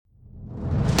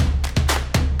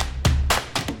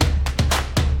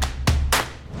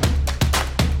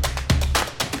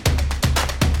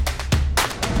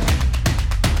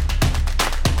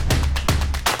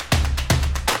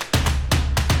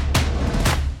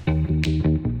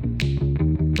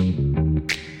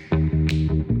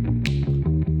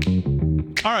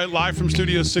All right, live from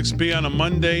Studio 6B on a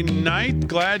Monday night.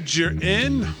 Glad you're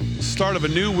in. Start of a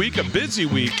new week, a busy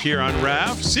week here on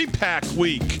RAV. CPAC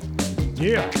week.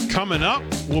 Yeah. Coming up,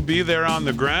 we'll be there on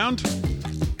the ground.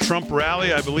 Trump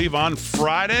rally, I believe, on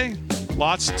Friday.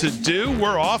 Lots to do.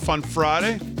 We're off on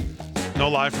Friday. No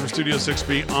live from Studio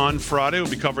 6B on Friday.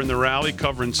 We'll be covering the rally,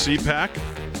 covering CPAC.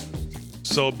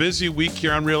 So busy week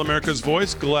here on Real America's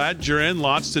Voice. Glad you're in.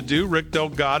 Lots to do. Rick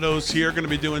Delgado's here, going to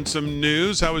be doing some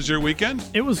news. How was your weekend?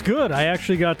 It was good. I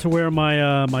actually got to wear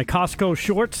my my Costco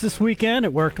shorts this weekend.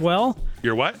 It worked well.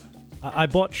 Your what? I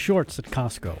bought shorts at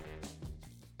Costco. All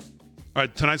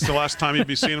right, tonight's the last time you'll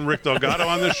be seeing Rick Delgado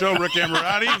on this show. Rick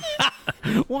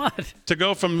Amorati. What? To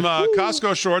go from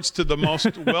Costco shorts to the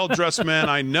most well-dressed man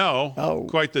I know. Oh.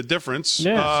 Quite the difference.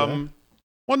 Yeah,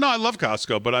 Well, no, I love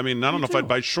Costco, but I mean, I don't know if I'd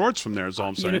buy shorts from there, is all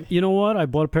I'm saying. You know what? I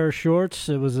bought a pair of shorts.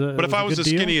 It was a But if I was a as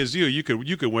good deal. skinny as you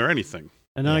could wear anything.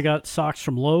 And then I got socks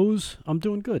from Lowe's. I'm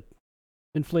doing good.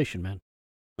 Inflation, man.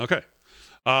 Okay.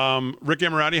 Rick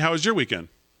Amorati, how was your weekend?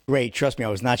 Great. Trust me, I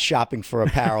was not shopping for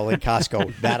apparel at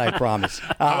Costco. That I promise.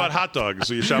 How about hot dogs?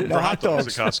 So you shopping no, for hot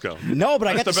dogs dogs. at Costco? No, but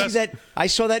I That's got to the see best. that. I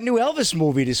saw that new Elvis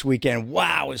movie this weekend.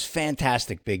 Wow, it was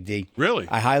fantastic, Big D. Really?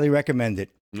 I highly recommend it.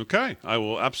 Okay. I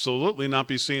will absolutely not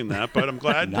be seeing that, but I'm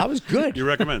glad That was good. you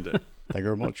recommend it. Thank you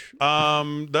very much.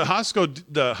 The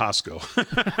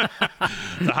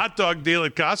hot dog deal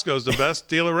at Costco is the best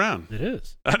deal around. It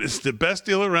is. That is the best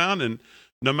deal around, and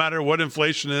no matter what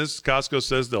inflation is, Costco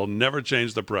says they'll never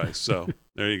change the price. So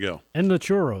there you go. And the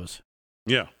churros.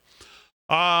 Yeah.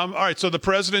 All right. So the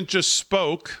president just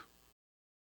spoke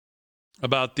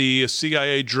about the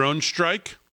CIA drone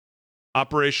strike.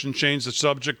 Operation Change the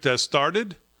Subject has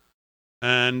started.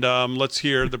 And let's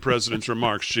hear the president's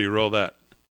remarks. Gee, roll that.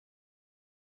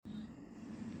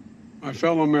 My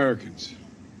fellow Americans,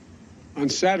 on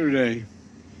Saturday,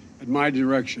 at my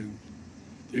direction,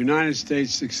 the United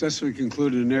States successfully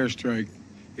concluded an airstrike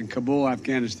in Kabul,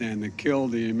 Afghanistan, that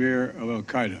killed the emir of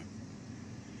Al-Qaeda,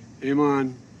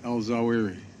 Ayman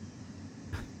al-Zawahiri.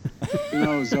 You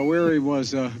know, Zawahiri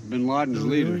was bin Laden's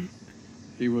leader.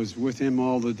 He was with him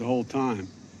the whole time.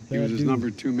 He was his number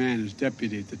two man, his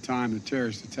deputy at the time the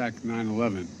terrorist attack of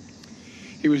 9/11.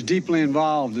 He was deeply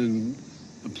involved in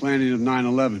the planning of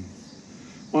 9/11.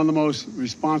 One of the most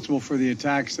responsible for the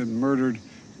attacks that murdered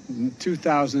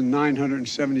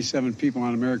 2,977 people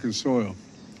on American soil.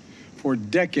 For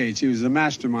decades, he was the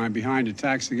mastermind behind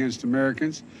attacks against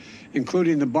Americans,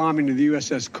 including the bombing of the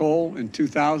USS Cole in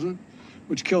 2000,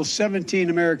 which killed 17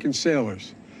 American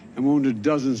sailors and wounded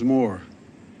dozens more.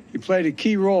 He played a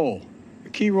key role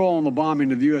in the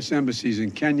bombing of U.S. embassies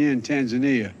in Kenya and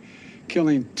Tanzania,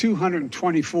 killing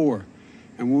 224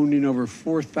 and wounding over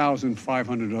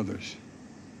 4,500 others.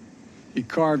 He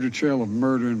carved a trail of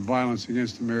murder and violence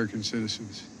against American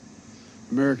citizens,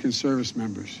 American service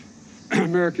members,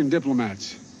 American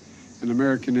diplomats, and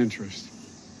American interests.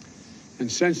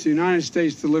 And since the United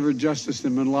States delivered justice to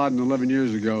bin Laden 11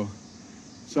 years ago,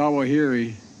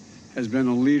 Zawahiri has been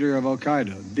a leader of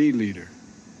Al-Qaeda, the leader.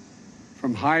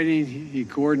 From hiding, he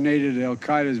coordinated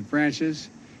Al-Qaeda's branches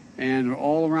and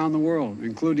all around the world,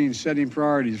 including setting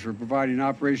priorities for providing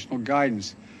operational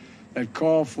guidance that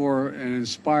call for and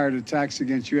inspired attacks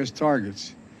against U.S.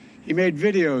 targets. He made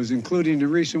videos, including in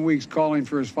recent weeks, calling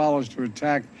for his followers to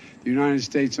attack the United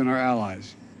States and our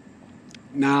allies.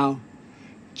 Now,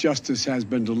 justice has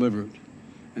been delivered,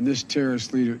 and this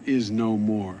terrorist leader is no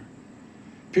more.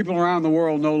 People around the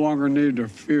world no longer need to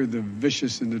fear the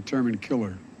vicious and determined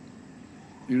killer.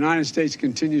 The United States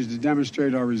continues to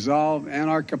demonstrate our resolve and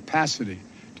our capacity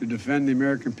to defend the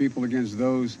American people against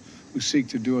those who seek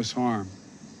to do us harm.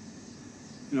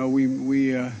 You know, we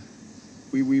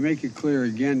make it clear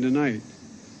again tonight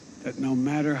that no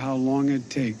matter how long it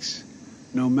takes,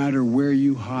 no matter where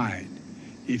you hide,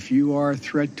 if you are a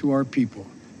threat to our people,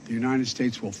 the United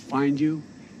States will find you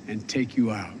and take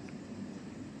you out.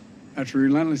 After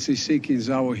relentlessly seeking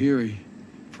Zawahiri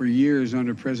for years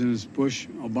under Presidents Bush,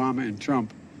 Obama, and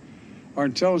Trump, our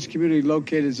intelligence community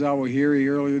located Zawahiri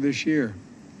earlier this year.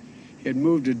 He had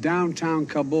moved to downtown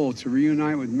Kabul to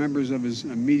reunite with members of his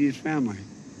immediate family.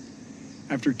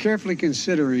 After carefully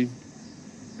considering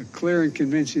the clear and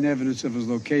convincing evidence of his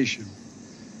location,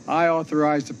 I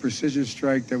authorized a precision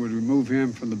strike that would remove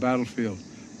him from the battlefield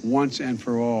once and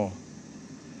for all.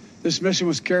 This mission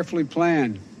was carefully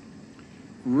planned,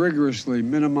 rigorously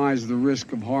minimized the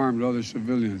risk of harm to other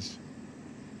civilians.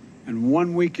 And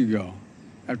 1 week ago,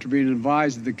 after being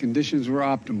advised that the conditions were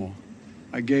optimal,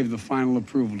 I gave the final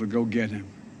approval to go get him.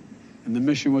 And the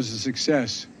mission was a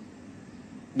success.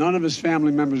 None of his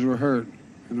family members were hurt,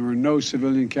 and there were no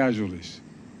civilian casualties.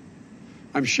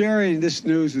 I'm sharing this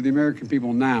news with the American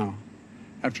people now,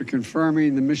 after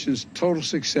confirming the mission's total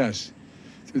success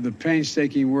through the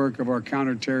painstaking work of our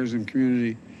counterterrorism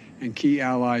community and key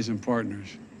allies and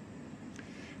partners.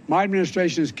 My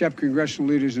administration has kept congressional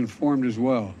leaders informed as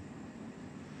well.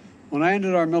 When I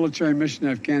ended our military mission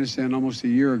in Afghanistan almost a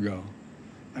year ago,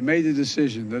 I made the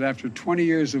decision that after 20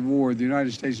 years of war, the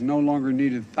United States no longer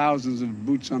needed thousands of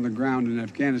boots on the ground in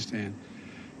Afghanistan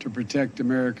to protect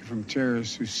America from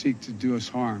terrorists who seek to do us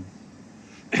harm.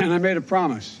 And I made a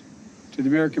promise to the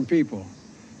American people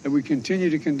that we continue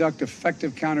to conduct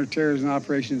effective counterterrorism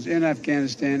operations in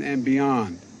Afghanistan and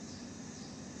beyond.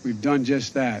 We've done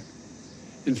just that.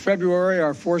 In February,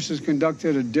 our forces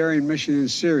conducted a daring mission in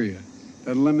Syria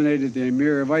that eliminated the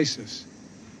emir of ISIS.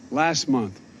 Last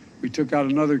month, we took out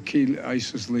another key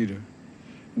ISIS leader.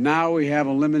 Now we have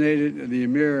eliminated the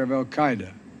emir of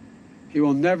al-Qaeda. He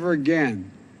will never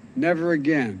again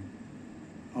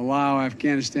allow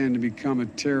Afghanistan to become a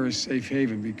terrorist safe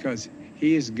haven, because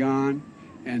he is gone,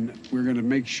 and we're going to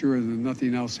make sure that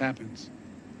nothing else happens.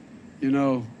 You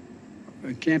know,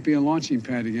 it can't be a launching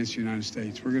pad against the United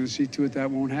States. We're going to see to it that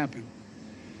won't happen.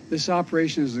 This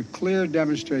operation is a clear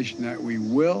demonstration that we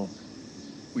will,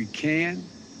 we can,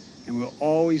 and we'll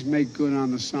always make good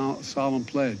on the solemn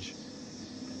pledge.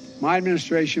 My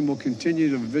administration will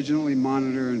continue to vigilantly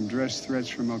monitor and address threats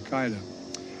from al-Qaeda,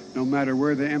 no matter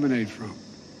where they emanate from.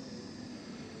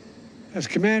 As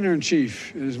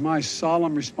Commander-in-Chief, it is my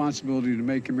solemn responsibility to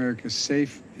make America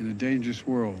safe in a dangerous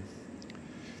world.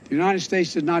 The United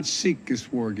States did not seek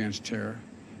this war against terror.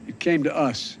 It came to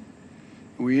us,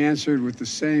 and we answered with the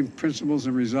same principles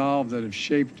and resolve that have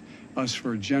shaped us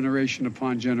for generation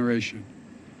upon generation.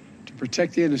 To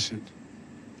protect the innocent,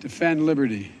 defend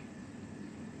liberty,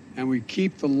 and we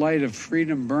keep the light of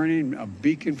freedom burning, a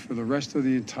beacon for the rest of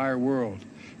the entire world.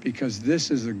 Because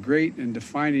this is a great and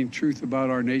defining truth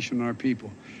about our nation and our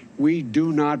people. We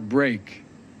do not break.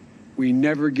 We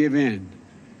never give in.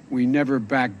 We never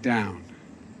back down.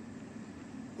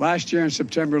 Last year on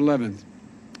September 11th,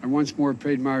 I once more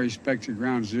paid my respect to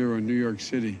Ground Zero in New York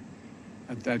City,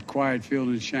 at that quiet field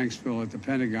in Shanksville at the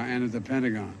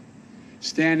Pentagon,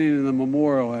 standing in the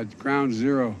memorial at Ground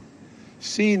Zero,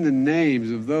 seeing the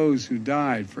names of those who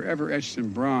died forever etched in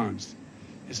bronze,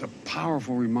 is a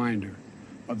powerful reminder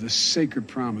of the sacred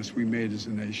promise we made as a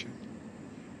nation.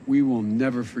 We will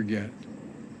never forget.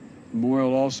 The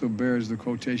memorial also bears the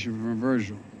quotation from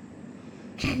Virgil: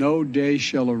 "No day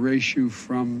shall erase you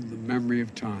from the memory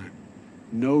of time.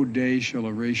 No day shall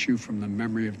erase you from the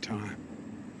memory of time."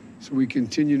 So we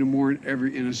continue to mourn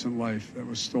every innocent life that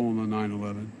was stolen on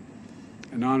 9/11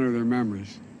 and honor their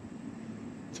memories.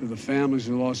 To the families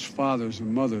who lost fathers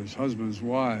and mothers, husbands,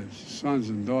 wives, sons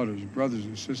and daughters, brothers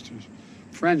and sisters,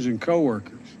 friends and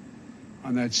co-workers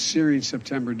on that searing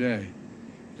September day,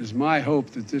 it is my hope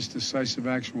that this decisive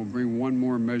action will bring one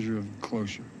more measure of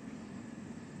closure.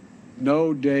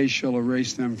 No day shall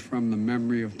erase them from the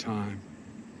memory of time.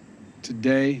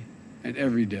 Today and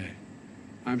every day,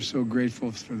 I'm so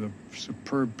grateful for the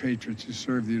superb patriots who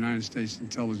serve the United States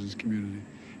intelligence community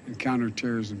and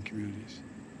counterterrorism communities.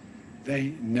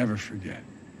 They never forget.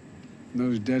 And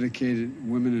those dedicated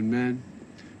women and men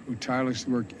who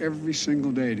tirelessly work every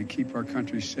single day to keep our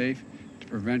country safe, to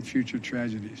prevent future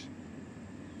tragedies.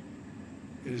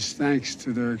 It is thanks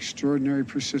to their extraordinary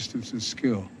persistence and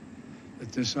skill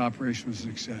that this operation was a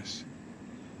success.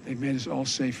 They've made us all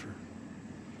safer.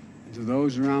 And to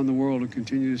those around the world who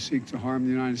continue to seek to harm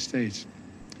the United States,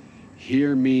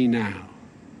 hear me now.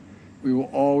 We will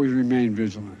always remain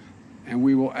vigilant, and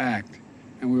we will act,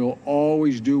 and we will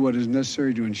always do what is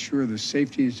necessary to ensure the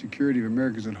safety and security of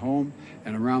Americans at home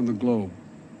and around the globe.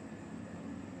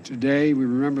 Today, we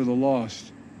remember the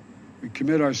lost. We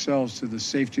commit ourselves to the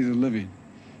safety of the living,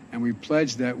 and we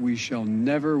pledge that we shall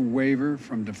never waver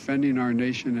from defending our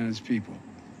nation and its people.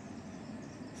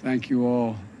 Thank you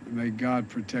all, and may God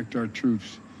protect our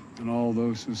troops and all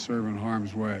those who serve in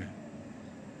harm's way.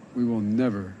 We will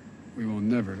never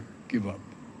give up.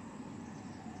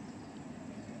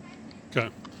 Okay.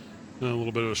 A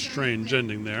little bit of a strange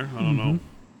ending there. I don't know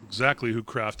exactly who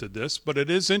crafted this, but it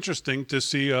is interesting to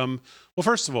see. Well,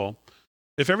 first of all,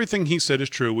 if everything he said is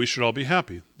true, we should all be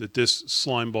happy that this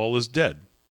slime ball is dead.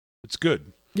 It's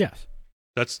good. Yes.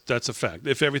 That's a fact.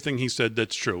 If everything he said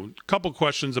that's true. A couple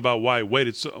questions about why I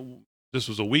waited. So, this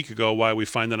was a week ago. Why are we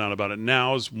finding out about it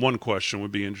now is one question.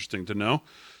 Would be interesting to know.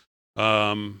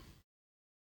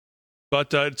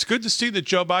 But it's good to see that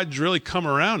Joe Biden's really come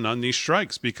around on these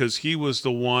strikes, because he was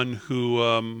the one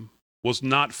who was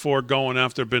not for going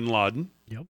after bin Laden.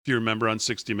 Yep. If you remember on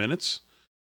 60 Minutes.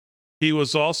 He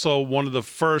was also one of the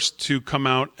first to come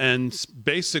out and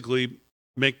basically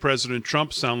make President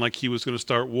Trump sound like he was going to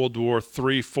start World War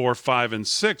III, IV, V, and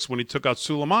VI when he took out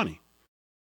Soleimani.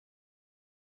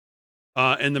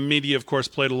 And the media, of course,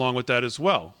 played along with that as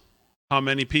well. How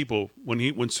many people, when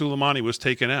Soleimani was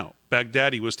taken out,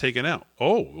 Baghdadi was taken out?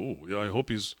 I hope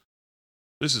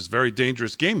this is a very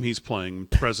dangerous game he's playing,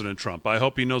 President Trump. I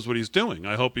hope he knows what he's doing.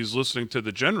 I hope he's listening to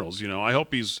the generals. I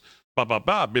hope he's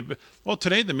Well,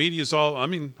 today the media is all,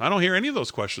 I don't hear any of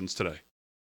those questions today.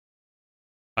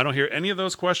 I don't hear any of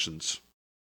those questions.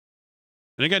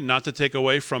 And again, not to take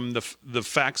away from the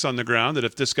facts on the ground that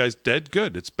if this guy's dead,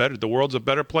 good. It's better. The world's a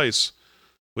better place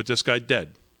with this guy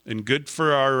dead. And good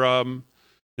for our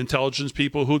intelligence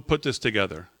people who put this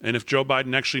together. And if Joe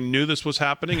Biden actually knew this was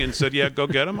happening and said, yeah, go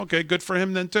get him, okay, good for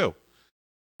him then too.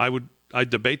 I'd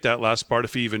debate that last part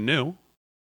if he even knew.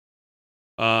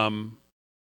 But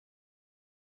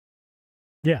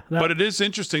it is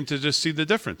interesting to just see the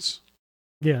difference.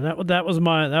 Yeah, that was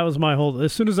my whole.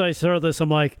 As soon as I saw this, I'm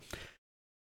like,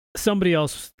 somebody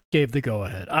else gave the go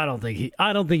ahead. I don't think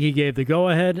he gave the go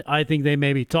ahead. I think they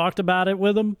maybe talked about it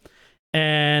with him,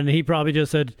 and he probably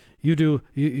just said, "You do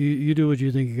what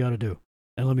you think you got to do,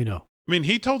 and let me know."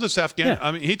 He told us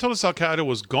he told us Al Qaeda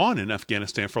was gone in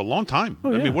Afghanistan for a long time.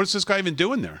 What is this guy even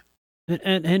doing there?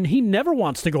 And he never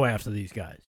wants to go after these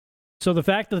guys. So the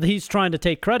fact that he's trying to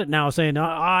take credit now, saying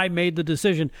I made the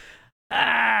decision.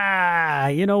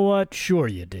 You know what? Sure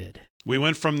you did. We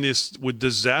went from this with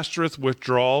disastrous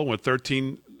withdrawal when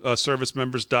 13 service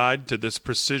members died to this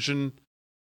precision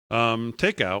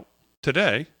takeout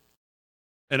today.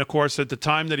 And, of course, at the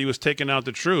time that he was taking out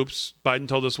the troops, Biden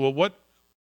told us, well, what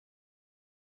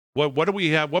do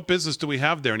we have? What business do we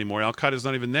have there anymore? Al-Qaeda's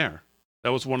not even there.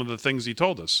 That was one of the things he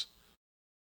told us.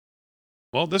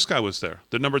 Well, this guy was there.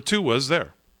 The number 2 was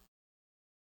there.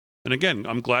 And again,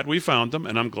 I'm glad we found him,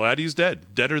 and I'm glad he's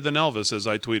dead. Deader than Elvis, as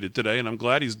I tweeted today, and I'm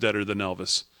glad he's deader than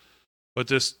Elvis. But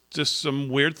there's just some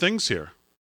weird things here.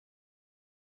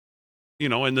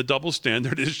 And the double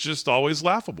standard is just always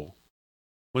laughable.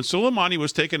 When Soleimani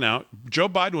was taken out, Joe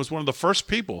Biden was one of the first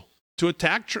people to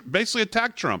basically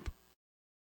attack Trump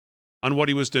on what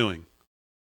he was doing.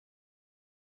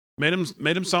 Made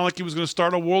him sound like he was going to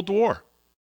start a world war.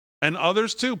 And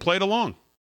others, too, played along.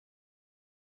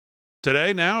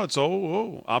 Today, now, it's,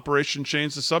 Operation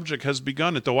Change the Subject has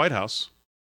begun at the White House.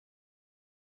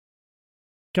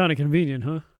 Kind of convenient,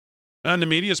 huh? And the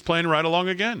media is playing right along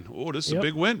again. This is a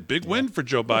big win. Big win for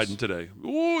Joe Biden today.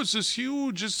 It's this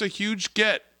huge. It's a huge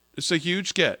get. It's a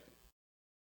huge get.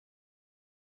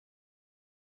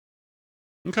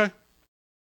 Okay.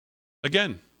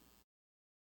 Again,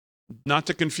 not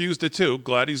to confuse the two.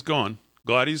 Glad he's gone.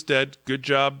 Glad he's dead. Good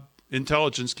job,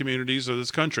 intelligence communities of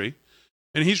this country.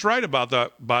 And he's right about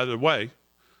that, by the way.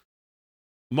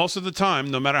 Most of the time,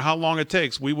 no matter how long it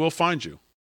takes, we will find you.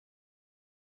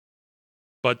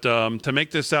 But to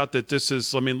make this out that this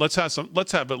is, let's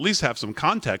at least have some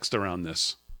context around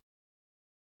this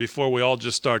before we all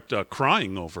just start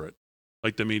crying over it,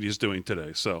 like the media's doing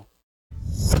today. So,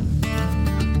 all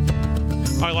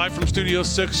right, live from Studio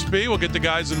 6B, we'll get the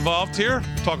guys involved here.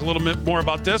 Talk a little bit more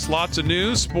about this. Lots of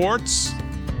news, sports.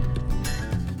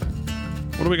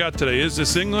 What do we got today? Is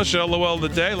this English? LOL of the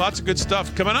day. Lots of good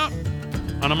stuff coming up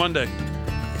on a Monday.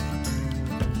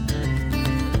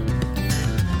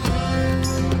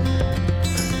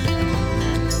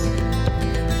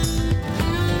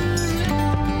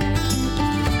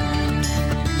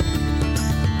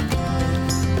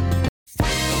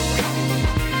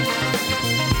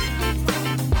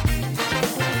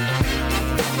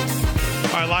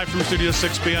 All right, live from Studio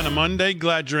 6B on a Monday.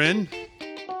 Glad you're in.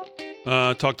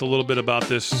 Talked a little bit about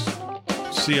this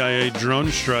CIA drone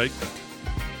strike.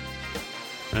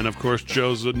 And, of course,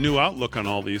 Joe's new outlook on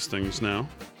all these things now.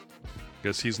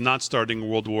 Guess he's not starting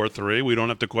World War III. We don't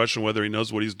have to question whether he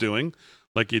knows what he's doing,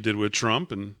 like he did with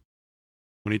Trump and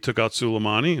when he took out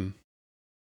Soleimani. And,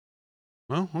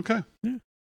 well, okay. Yeah.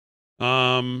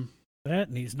 That,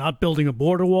 and he's not building a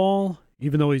border wall,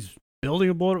 even though he's building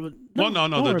a border.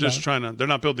 No, they're just trying to. They're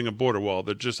not building a border wall.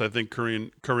 They're just, I think,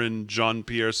 Corinne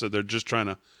Jean-Pierre said they're just trying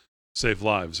to save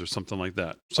lives or something like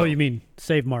that. So, you mean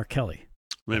save Mark Kelly?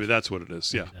 Maybe that's what it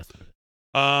is. Yeah. That's what it is.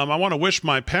 I want to wish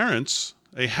my parents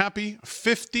a happy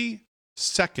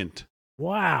 52nd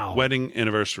wedding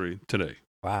anniversary today.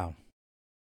 Wow.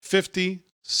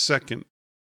 52nd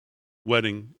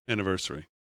wedding anniversary.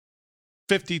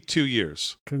 52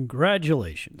 years.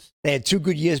 Congratulations. They had 2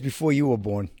 good years before you were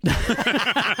born.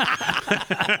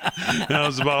 That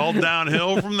was about all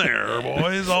downhill from there,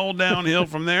 boys. All downhill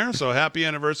from there. So happy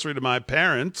anniversary to my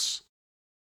parents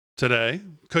today.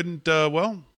 Couldn't,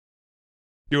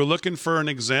 you were looking for an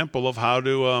example of how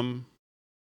to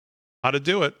how to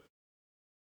do it.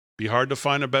 Be hard to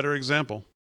find a better example.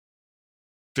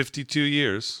 52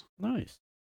 years. Nice.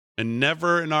 And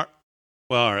never in our...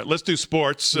 Well, all right, let's do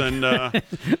sports. And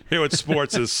here with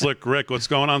sports is Slick Rick. What's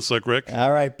going on, Slick Rick?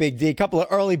 All right, Big D. A couple of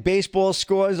early baseball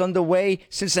scores underway.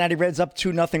 Cincinnati Reds up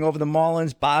 2-0 over the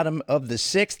Marlins, bottom of the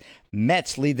sixth.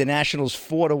 Mets lead the Nationals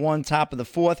 4-1, top of the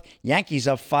fourth. Yankees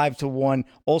up 5-1,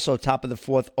 also top of the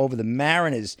fourth over the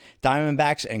Mariners.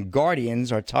 Diamondbacks and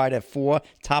Guardians are tied at 4,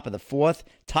 top of the fourth.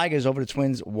 Tigers over the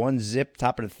Twins 1-0,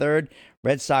 top of the third.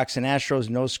 Red Sox and Astros,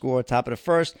 no score, top of the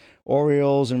first.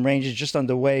 Orioles and Rangers just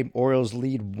underway. Orioles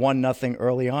lead 1-0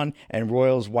 early on. And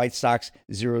Royals, White Sox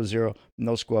 0-0,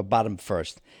 no score, bottom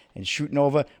first. And shooting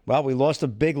over, well, we lost a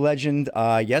big legend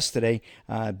yesterday.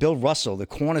 Bill Russell, the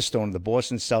cornerstone of the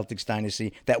Boston Celtics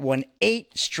dynasty that won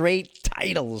 8 straight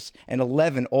titles and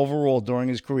 11 overall during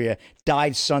his career,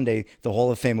 died Sunday. The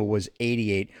Hall of Famer was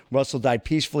 88. Russell died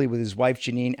peacefully with his wife,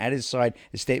 Janine, at his side.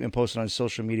 A statement posted on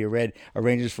social media read,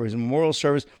 arrangements for his memorial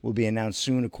service will be announced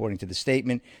soon, according to the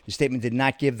statement. The statement did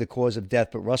not give the cause of death,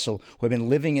 but Russell, who had been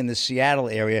living in the Seattle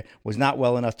area, was not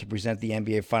well enough to present the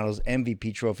NBA Finals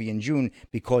MVP trophy in June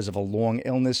because of a long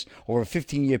illness. Over a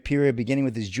 15-year period, beginning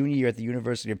with his junior year at the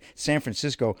University of San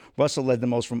Francisco, Russell led the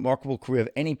most remarkable career of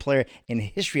any player in the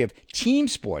history of team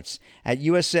sports. At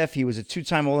USF, he was a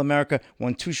 2-time All-America,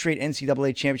 won 2 straight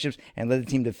NCAA championships, and led the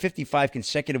team to 55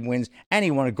 consecutive wins, and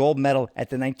he won a gold medal at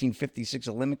the 1956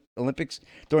 Olympics.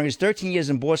 During his 13 years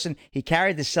in Boston, he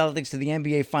carried the Celtics to the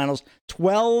NBA Finals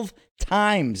 12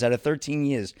 times out of 13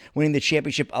 years, winning the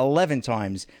championship 11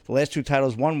 times. The last 2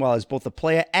 titles won while as both a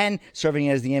player and serving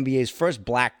as the NBA's first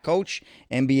black coach.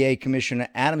 NBA Commissioner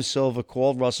Adam Silver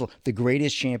called Russell the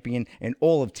greatest champion in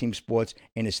all of team sports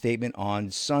in a statement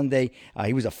on Sunday.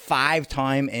 He was a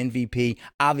 5-time MVP,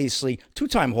 obviously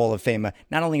 2-time Hall of Famer,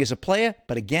 not only as a player,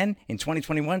 but again in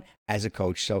 2021 as a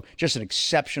coach. So just an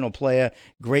exceptional player,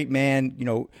 great man,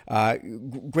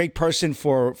 great person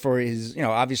for his,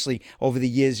 obviously over the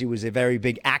years he was a very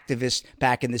big activist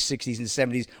back in the 60s and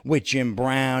 70s with Jim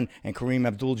Brown and Kareem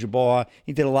Abdul-Jabbar.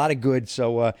 He did a lot of good.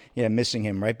 So, missing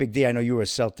him, right? Big D, I know you were a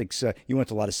Celtics. You went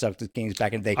to a lot of Celtics games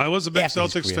back in the day. I was a big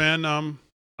Celtics fan.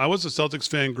 I was a Celtics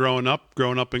fan growing up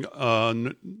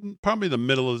in probably the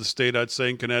middle of the state, I'd say,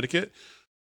 in Connecticut.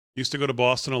 Used to go to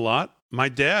Boston a lot. My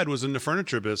dad was in the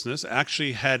furniture business,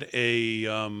 actually had a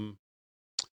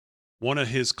one of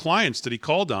his clients that he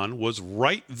called on was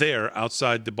right there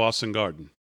outside the Boston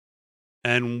Garden.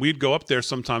 And we'd go up there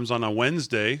sometimes on a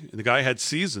Wednesday. And the guy had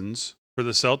seasons for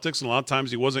the Celtics, and a lot of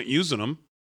times he wasn't using them.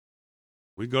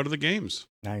 We'd go to the games.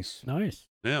 Nice.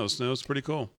 Yeah, it was pretty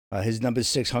cool. His number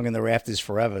 6 hung in the rafters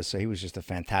forever, so he was just a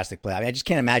fantastic player. I mean, I just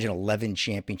can't imagine 11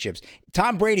 championships.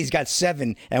 Tom Brady's got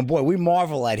 7, and boy, we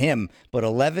marvel at him, but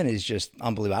 11 is just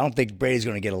unbelievable. I don't think Brady's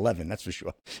going to get 11, that's for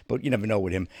sure, but you never know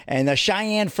with him. And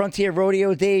Cheyenne Frontier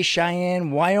Rodeo Days,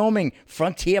 Cheyenne, Wyoming,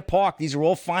 Frontier Park. These are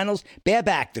all finals.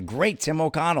 Bareback, the great Tim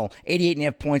O'Connell,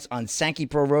 88.5 points on Sankey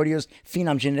Pro Rodeos.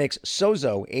 Phenom Genetics,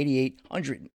 Sozo,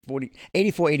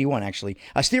 84-81, actually.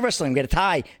 Steve Wrestling, we got a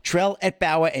tie. Trell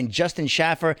Etbauer and Justin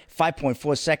Schaffer,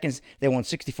 5.4 seconds. They won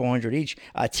 6,400 each.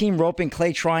 Team Roping,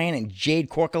 Clay Tryon and Jade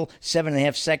Corkle,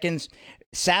 7.5 seconds.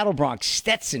 Saddle Bronx,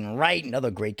 Stetson Wright,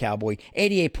 another great cowboy,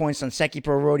 88 points on Seki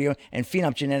Pro Rodeo, and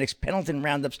Phenom Genetics, Pendleton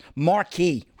Roundups,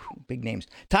 Marquee, big names.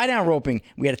 Tie down roping,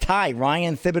 we had a tie,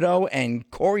 Ryan Thibodeau and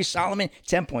Corey Solomon,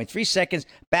 10.3 seconds.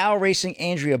 Bow Racing,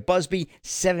 Andrea Busby,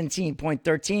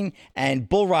 17.13. And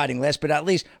bull riding, last but not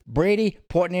least, Brady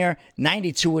Portnier,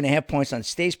 92.5 points on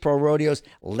Stace Pro Rodeos.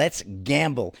 Let's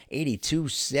Gamble,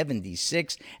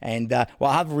 82.76. And I'll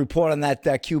have a report on that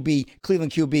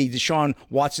Cleveland QB, Deshaun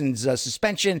Watson's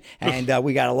suspension. And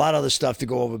we got a lot of other stuff to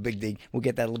go over, Big D. We'll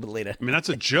get that a little bit later. I mean, that's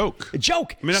a joke. A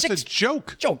joke. I mean, that's a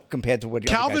joke. Joke compared to what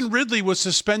Calvin Ridley was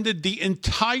suspended the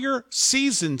entire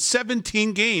season,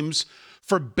 17 games,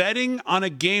 for betting on a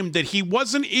game that he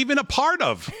wasn't even a part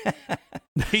of.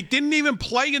 He didn't even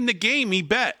play in the game he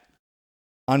bet.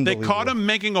 They caught him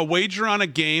making a wager on a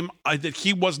game that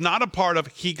he was not a part of.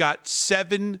 He got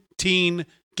 17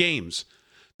 games.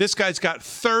 This guy's got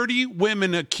 30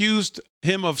 women accused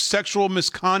him of sexual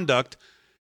misconduct.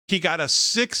 He got a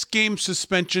 6-game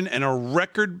suspension and a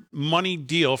record money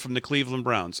deal from the Cleveland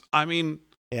Browns. I mean,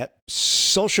 Yep.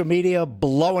 Social media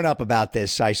blowing up about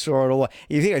this. I saw it all.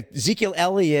 You think Ezekiel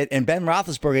Elliott and Ben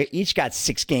Roethlisberger each got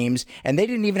 6 games, and they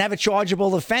didn't even have a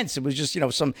chargeable offense. It was just,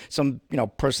 some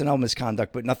personnel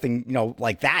misconduct, but nothing,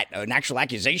 like that, an actual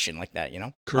accusation like that,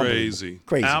 Crazy.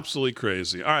 Crazy. Absolutely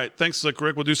crazy. All right. Thanks, Slick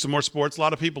Rick. We'll do some more sports. A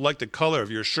lot of people like the color of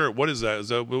your shirt. What is that? Is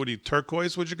that, what do you,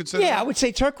 turquoise, would you consider? Yeah, I would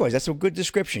say turquoise. That's a good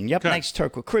description. Yep, okay. Nice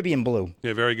turquoise. Caribbean blue.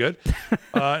 Yeah, very good.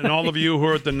 And all of you who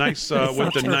are at the nice,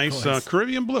 with the nice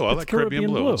Caribbean blue. I like Caribbean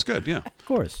blue. It's good, yeah. Of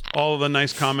course. All of the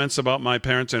nice comments about my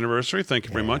parents' anniversary. Thank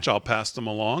you very much. I'll pass them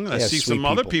along. I see some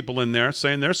other people in there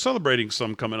saying they're celebrating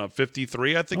some coming up.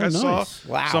 53, I think I saw.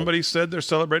 Wow. Somebody said they're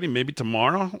celebrating maybe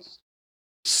tomorrow.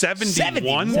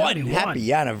 71?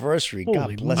 Happy anniversary. Holy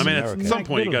God bless I mean, America. at some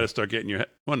point, you got to start getting your head.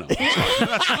 Well, no.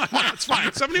 That's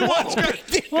fine. 71 is good.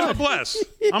 God bless.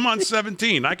 I'm on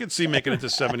 17. I could see making it to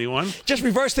 71. Just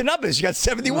reverse the numbers. You got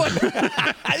 71.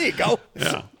 There you go.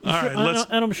 Yeah. All right.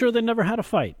 And I'm sure they never had a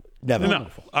fight. Never. No.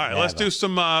 All right. Let's do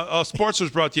some sports.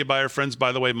 Was brought to you by our friends,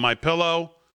 by the way,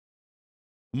 MyPillow.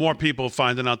 More people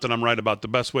finding out that I'm right about the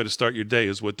best way to start your day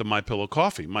is with the MyPillow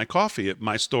coffee. My coffee at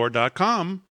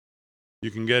mystore.com. You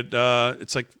can get,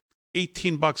 it's like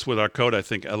 $18 with our code, I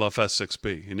think,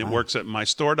 LFS6B. And it works at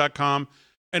mystore.com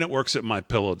and it works at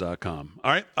mypillow.com.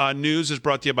 All right. News is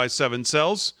brought to you by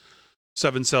 7Cells.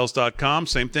 7cells.com.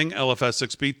 Same thing,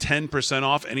 LFS6B, 10%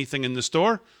 off anything in the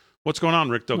store. What's going on,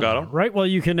 Rick Delgado? Right. Well,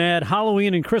 you can add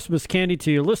Halloween and Christmas candy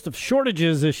to your list of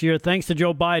shortages this year, thanks to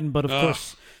Joe Biden. But, of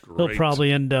course, he'll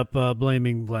probably end up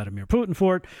blaming Vladimir Putin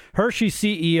for it. Hershey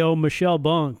CEO Michelle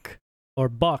Buck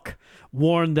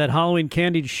warned that Halloween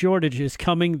candy shortage is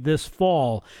coming this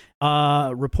fall.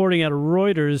 Reporting out of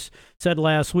Reuters said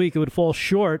last week it would fall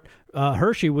short.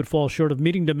 Hershey would fall short of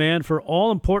meeting demand for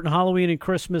all important Halloween and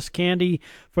Christmas candy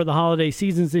for the holiday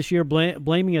seasons this year,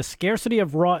 blaming a scarcity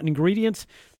of raw ingredients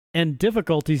and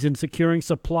difficulties in securing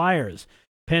suppliers.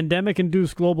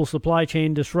 Pandemic-induced global supply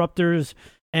chain disruptors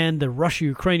and the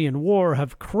Russia-Ukrainian war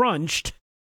have crunched,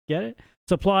 get it?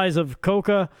 Supplies of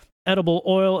coca, edible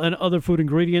oil, and other food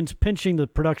ingredients, pinching the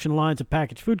production lines of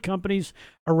packaged food companies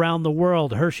around the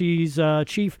world. Hershey's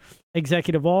chief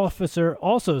executive officer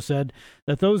also said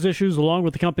that those issues, along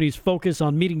with the company's focus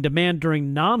on meeting demand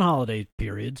during non-holiday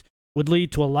periods, would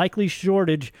lead to a likely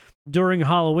shortage during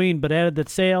Halloween, but added that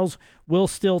sales will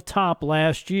still top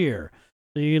last year.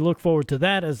 So you look forward to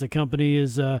that as the company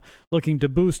is looking to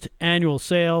boost annual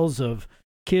sales of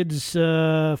kids'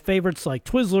 favorites like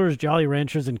Twizzlers, Jolly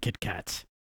Ranchers, and Kit Kats.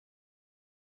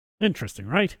 Interesting,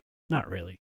 right? Not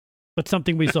really. But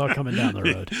something we saw coming down the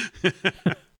road.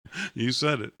 You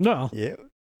said it. No. Yeah.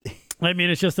 I mean,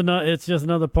 it's just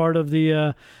another part of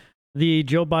the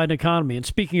Joe Biden economy. And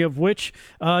speaking of which,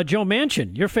 Joe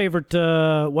Manchin, your favorite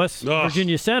West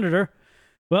Virginia senator,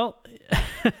 well,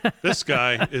 this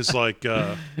guy is like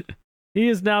he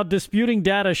is now disputing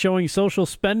data showing social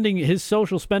spending. His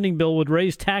social spending bill would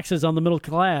raise taxes on the middle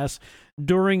class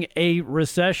during a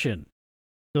recession.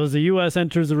 So as the U.S.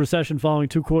 enters the recession following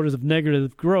 2 quarters of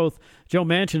negative growth, Joe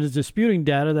Manchin is disputing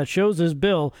data that shows his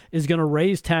bill is going to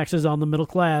raise taxes on the middle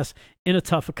class in a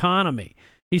tough economy.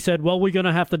 He said, well, we're going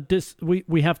to have to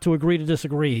we have to agree to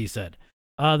disagree, he said.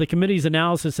 The committee's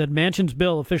analysis said Manchin's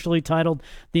bill, officially titled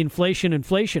the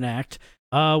Inflation Act,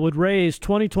 would raise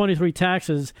 2023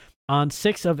 taxes on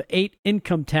 6 of 8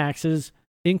 income tax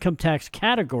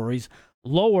categories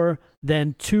lower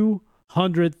than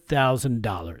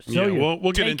 $200,000. So yeah,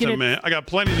 we'll get into I got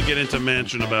plenty to get into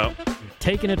Manchin about.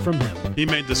 Taking it from him. He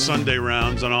made the Sunday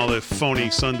rounds on all the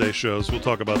phony Sunday shows. We'll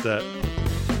talk about that.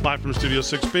 Live from Studio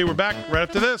 6B. We're back right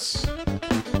after this.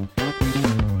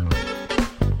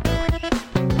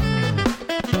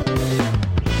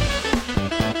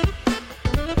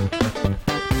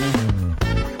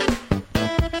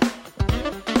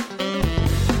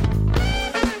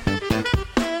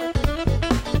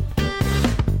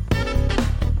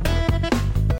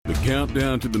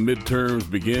 Countdown to the midterms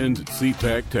begins at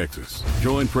CPAC, Texas.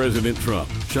 Join President Trump,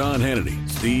 Sean Hannity,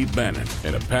 Steve Bannon,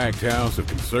 and a packed house of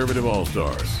conservative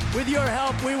all-stars. With your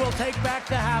help, we will take back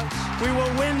the House. We will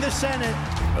win the Senate.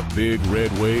 A big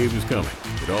red wave is coming.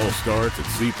 It all starts at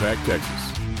CPAC,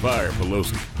 Texas. Fire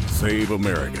Pelosi. Save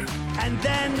America. And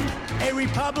then a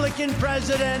Republican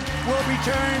president will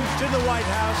return to the White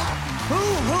House. Who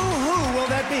will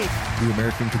that be? The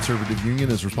American Conservative Union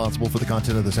is responsible for the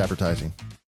content of this advertising.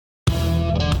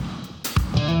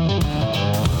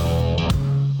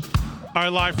 All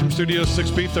right, live from Studio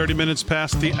 6B, 30 minutes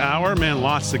past the hour. Man,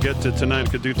 lots to get to tonight.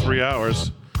 Could do 3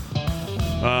 hours.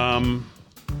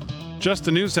 Just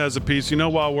the News has a piece. You know,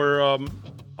 while we're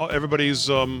everybody's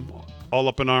all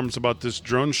up in arms about this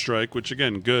drone strike, which,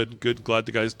 again, good. Glad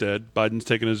the guy's dead. Biden's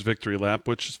taking his victory lap,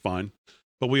 which is fine.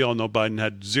 But we all know Biden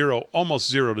had almost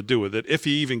zero to do with it. If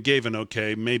he even gave an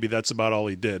okay, maybe that's about all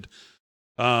he did.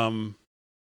 And,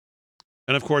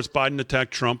 of course, Biden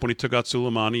attacked Trump when he took out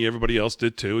Soleimani. Everybody else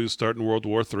did, too. He was starting World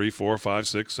War III, 4, 5,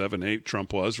 6, 7, 8.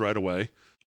 Trump was right away.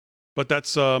 But that's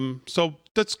so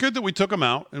that's good that we took him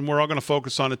out, and we're all going to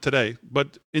focus on it today.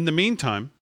 But in the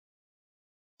meantime,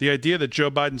 the idea that Joe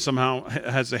Biden somehow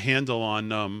has a handle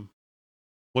on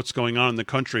what's going on in the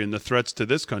country and the threats to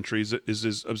this country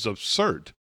is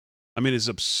absurd. I mean, it's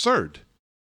absurd.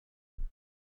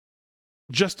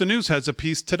 Just the News has a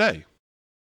piece today.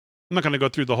 I'm not going to go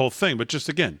through the whole thing, but just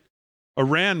again,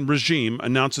 Iran regime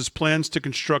announces plans to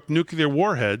construct nuclear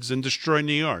warheads and destroy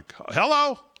New York.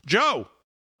 Hello, Joe.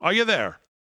 Are you there?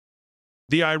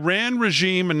 The Iran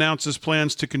regime announces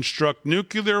plans to construct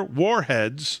nuclear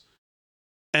warheads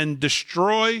and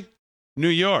destroy New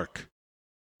York.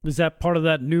 Is that part of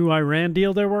that new Iran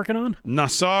deal they're working on?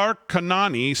 Nassar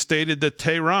Kanani stated that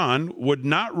Tehran would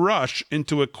not rush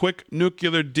into a quick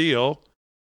nuclear deal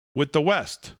with the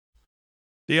West.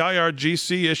 The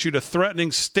IRGC issued a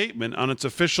threatening statement on its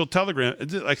official Telegram,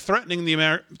 like threatening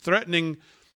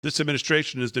this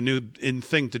administration is the new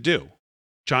thing to do.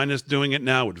 China's doing it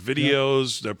now with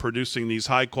videos. Yep. They're producing these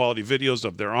high-quality videos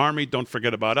of their army. Don't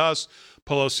forget about us.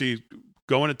 Pelosi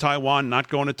going to Taiwan, not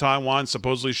going to Taiwan.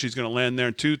 Supposedly she's going to land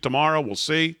there too tomorrow. We'll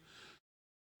see.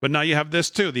 But now you have this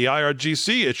too. The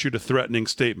IRGC issued a threatening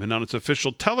statement on its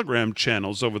official Telegram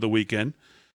channels over the weekend,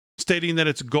 stating that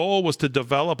its goal was to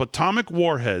develop atomic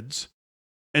warheads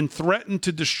and threaten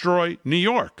to destroy New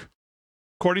York.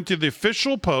 According to the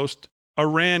official post,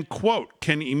 Iran, quote,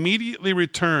 can immediately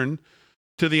return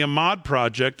to the Ahmad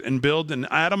project and build an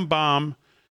atom bomb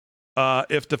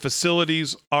if the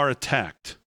facilities are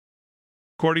attacked.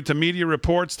 According to media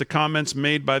reports, the comments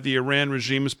made by the Iran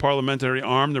regime's parliamentary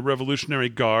arm, the Revolutionary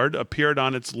Guard, appeared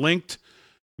on its linked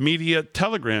media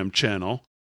Telegram channel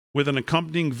with an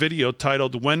accompanying video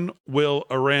titled, When Will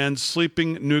Iran's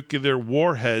Sleeping Nuclear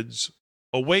Warheads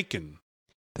Awaken?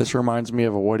 This reminds me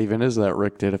of a What Even Is That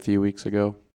Rick did a few weeks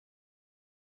ago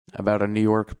about a New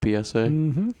York PSA.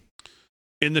 Mm-hmm.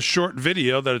 In the short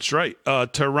video, that's right,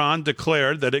 Tehran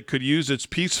declared that it could use its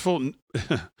peaceful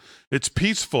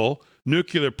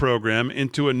nuclear program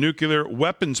into a nuclear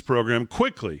weapons program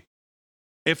quickly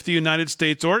if the United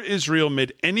States or Israel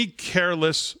made any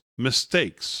careless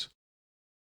mistakes.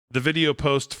 The video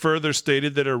post further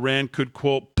stated that Iran could,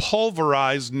 quote,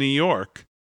 pulverize New York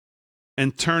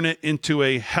and turn it into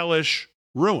a hellish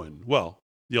ruin. Well,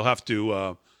 you'll have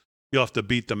to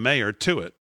beat the mayor to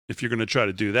it if you're going to try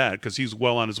to do that, because he's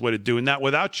well on his way to doing that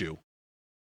without you.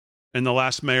 And the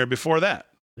last mayor before that.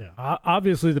 Yeah.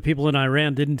 Obviously, the people in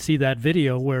Iran didn't see that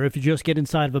video where if you just get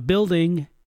inside of a building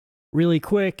really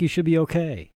quick, you should be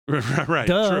okay. Right.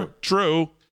 Duh.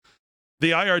 True.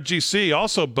 The IRGC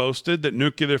also boasted that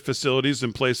nuclear facilities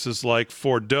in places like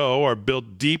Fordow are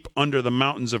built deep under the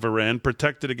mountains of Iran,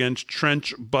 protected against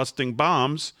trench-busting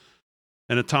bombs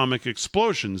and atomic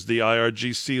explosions. The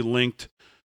IRGC linked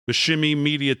Bashimi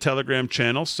Media Telegram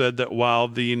channel said that while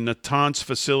the Natanz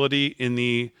facility in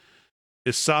the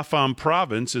Isfahan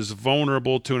province is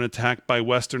vulnerable to an attack by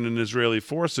Western and Israeli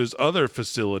forces, other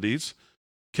facilities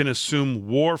can assume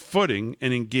war footing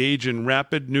and engage in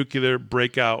rapid nuclear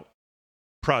breakout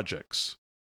projects.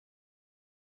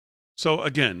 So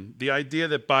again, the idea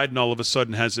that Biden all of a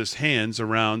sudden has his hands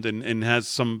around and has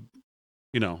some,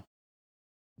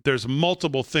 there's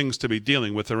multiple things to be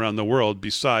dealing with around the world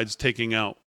besides taking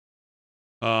out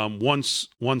one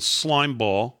slime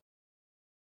ball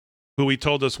who he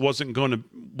told us wasn't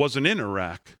in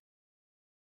Iraq.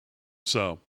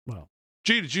 So, well,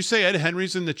 gee, did you say Ed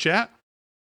Henry's in the chat?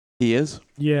 He is?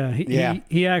 Yeah,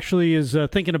 he actually is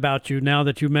thinking about you now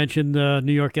that you mentioned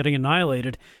New York getting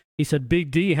annihilated. He said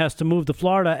Big D has to move to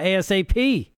Florida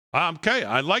ASAP. Okay,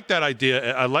 I like that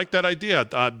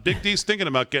idea. Big D's thinking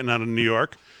about getting out of New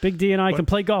York. Big D and I can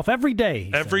play golf every day.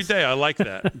 Every day, I like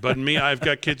that. But me, I've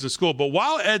got kids in school. But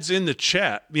while Ed's in the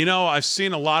chat, I've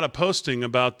seen a lot of posting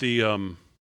about the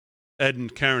Ed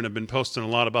and Karen have been posting a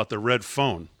lot about the red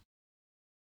phone.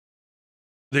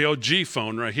 The OG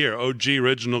phone right here. OG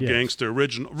original gangster,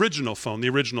 original phone, the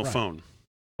original phone.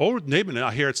 Oh, maybe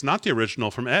I hear it's not the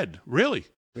original from Ed. Really?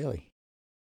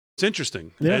 It's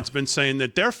interesting. Yeah. Ed's been saying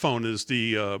that their phone is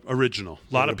the original.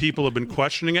 A lot of people have been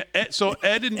questioning it. So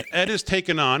Ed has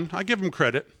taken on, I give him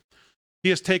credit, he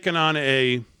has taken on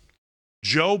a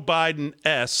Joe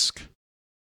Biden-esque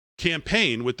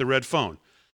campaign with the red phone.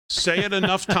 Say it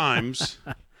enough times,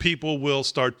 people will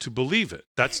start to believe it.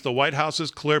 That's the White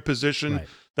House's clear position. Right.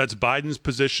 That's Biden's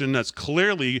position. That's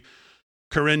clearly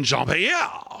Karine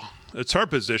Jean-Pierre. It's her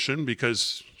position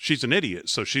because she's an idiot.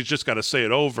 So she's just got to say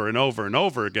it over and over and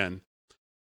over again.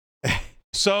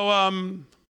 So,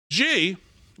 G,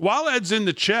 while Ed's in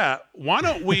the chat, why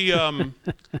don't we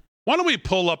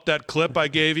pull up that clip I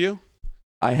gave you?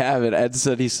 I have it. Ed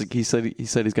said he said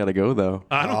he's got to go though.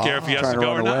 I don't care if he has to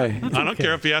go or not. I don't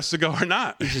care if he has to go or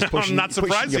not. I'm not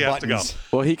surprised he has to go.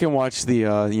 Well, he can watch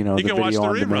the he the can watch the video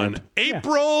on rerun. demand.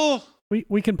 April.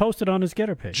 We can post it on his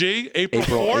Getter page. G, April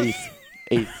 4th.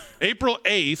 8th. April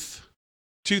 8th,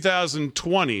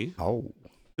 2020. Oh.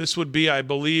 This would be, I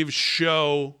believe,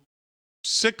 show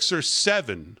 6 or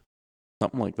 7.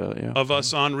 Something like that, yeah. Of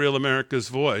us on Real America's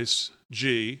Voice.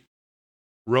 G,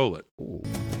 roll it. Ooh.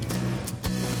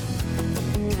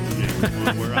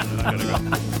 Yeah, we're on it. I gotta go.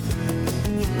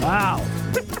 Wow.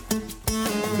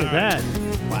 Look at that.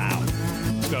 Wow.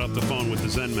 Just got off the phone with the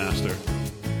Zen Master.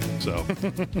 So,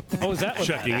 is that what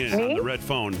checking that in on the red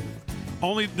phone.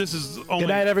 This is only. Good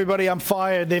night, everybody. I'm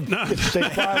fired. They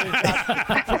fired.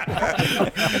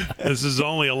 This is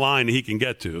only a line he can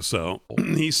get to. So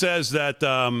he says that.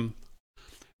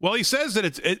 He says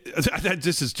that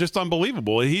this is just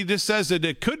unbelievable. He just says that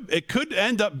it could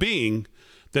end up being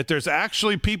that there's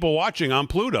actually people watching on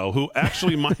Pluto who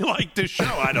actually might like this show.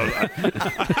 I don't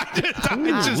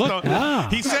know.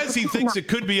 He says he thinks it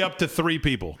could be up to 3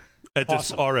 people at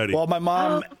this already. Well, my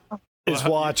mom is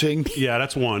watching. Yeah,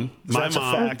 that's 1. My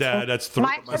mom, Dad, that's 3.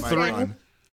 That's 3.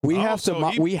 We have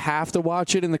to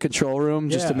watch it in the control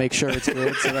room just to make sure it's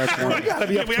good. So that's one. We got to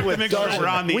be up to make sure we're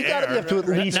on the air. We got to be up to at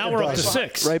least. Now we're up to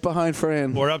 6. Right behind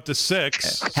Fran. We're up to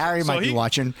 6. Harry might be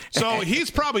watching. So he's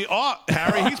probably off.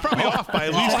 Harry, he's probably off by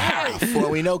at least half.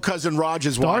 Well, we know Cousin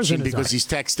Roger's watching because he's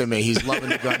texting me. He's loving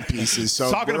the gun pieces.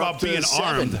 So talking about being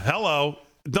armed. Hello.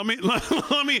 Let me give you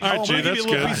a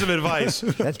little piece of advice.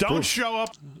 Don't show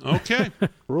up. Okay.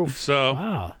 So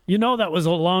wow, that was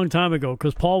a long time ago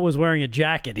because Paul was wearing a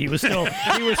jacket. He was still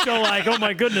like, oh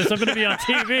my goodness, I'm going to be on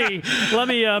TV. Let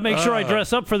me make sure I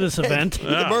dress up for this event.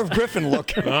 The Merv Griffin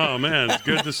look. Oh man, it's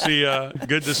good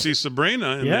to see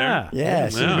Sabrina in there. Yeah,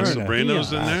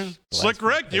 Sabrina's in there. Slick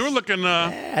Rick, you were looking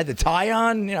had the tie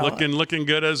on. Looking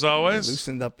good as always.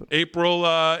 Loosened up. April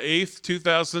 8th,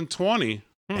 2020.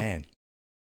 Man.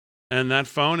 And that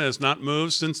phone has not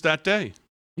moved since that day.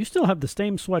 You still have the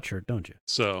same sweatshirt, don't you?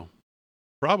 So,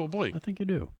 probably. I think you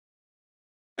do.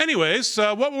 Anyways,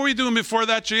 what were we doing before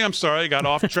that, G? I'm sorry, I got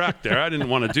off track there. I didn't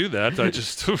want to do that. I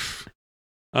just,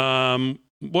 what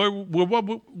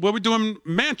were we doing?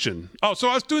 Mansion. Oh, so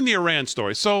I was doing the Iran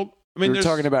story. So, I mean, we're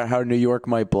talking about how New York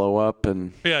might blow up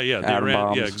and the Iran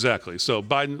bombs. Yeah, exactly. So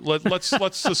Biden, let's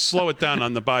just slow it down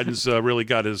on the Biden's really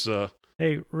got his.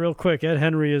 Hey, real quick, Ed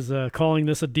Henry is calling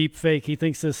this a deep fake. He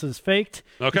thinks this is faked.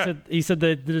 Okay. He said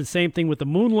they did the same thing with the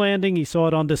moon landing. He saw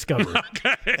it on Discovery.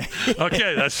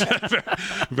 Okay, that's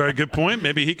a very good point.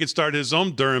 Maybe he could start his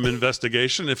own Durham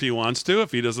investigation if he wants to.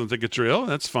 If he doesn't think it's real,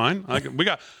 that's fine.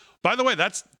 By the way,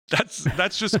 that's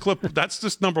just clip. That's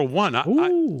just number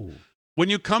 1. When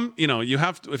you come, you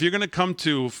have to. If you're going to come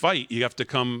to fight, you have to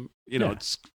come.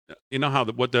 It's how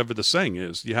whatever the saying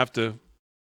is. You have to.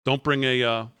 Don't bring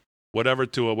a. Whatever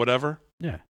to a whatever.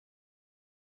 Yeah. That's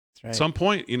right. At some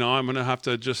point, I'm going to have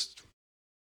to just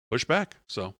push back.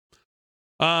 So,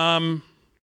 all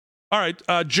right.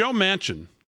 Joe Manchin.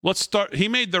 Let's start. He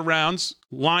made the rounds,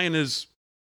 lying his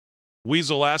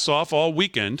weasel ass off all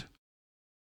weekend.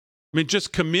 I mean,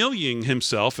 just chameleoning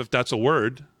himself, if that's a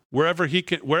word, wherever he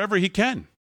can.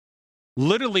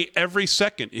 Literally every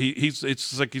second,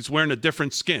 it's like he's wearing a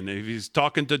different skin. If he's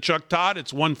talking to Chuck Todd,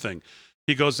 it's one thing.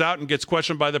 He goes out and gets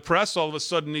questioned by the press. All of a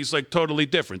sudden, he's like totally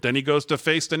different. Then he goes to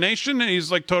face the nation, and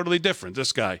he's like totally different.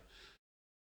 This guy.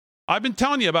 I've been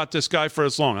telling you about this guy for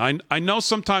as long. I know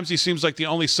sometimes he seems like the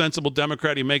only sensible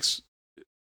Democrat. He makes,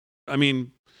 I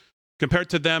mean,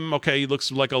 compared to them, okay, he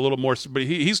looks like a little more, but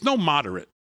he's no moderate,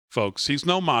 folks. He's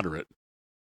no moderate.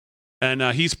 And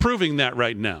he's proving that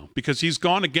right now because he's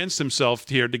gone against himself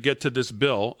here to get to this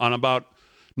bill on about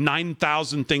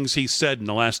 9,000 things he said in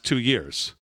the last 2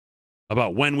 years.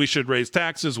 About when we should raise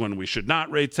taxes, when we should not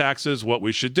raise taxes, what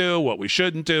we should do, what we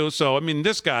shouldn't do. So, I mean,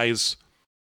 this guy's...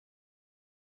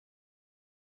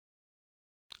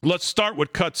 Let's start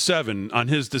with cut 7 on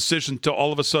his decision to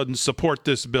all of a sudden support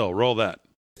this bill. Roll that.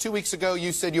 2 weeks ago,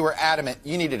 you said you were adamant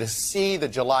you needed to see the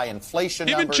July inflation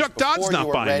numbers Chuck Todd's before not you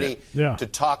were buying ready it. to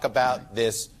talk about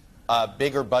this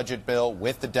bigger budget bill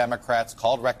with the Democrats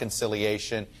called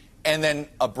reconciliation. And then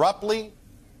abruptly...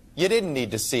 you didn't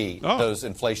need to see those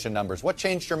inflation numbers. What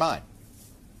changed your mind?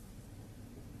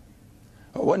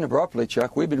 It wasn't abruptly,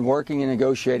 Chuck. We've been working and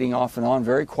negotiating off and on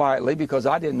very quietly because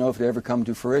I didn't know if it ever come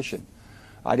to fruition.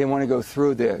 I didn't want to go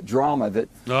through the drama that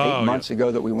 8 months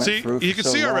ago that we went through. You can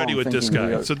see already with this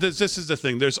guy. So this is the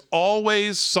thing. There's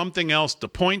always something else to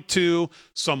point to,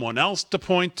 someone else to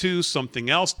point to, something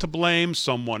else to blame,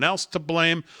 someone else to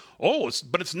blame.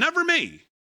 But it's never me.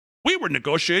 We were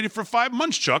negotiating for 5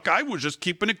 months, Chuck. I was just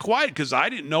keeping it quiet because I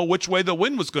didn't know which way the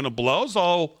wind was going to blow.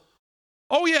 So,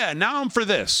 yeah, now I'm for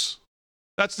this.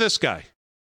 That's this guy.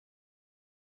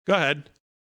 Go ahead.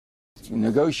 We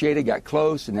negotiated, got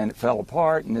close, and then it fell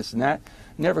apart and this and that.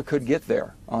 Never could get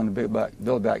there on the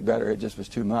Build Back Better. It just was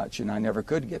too much, and I never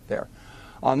could get there.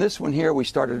 On this one here, we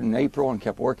started in April and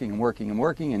kept working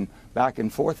and back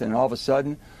and forth, and all of a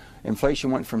sudden,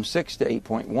 inflation went from 6 to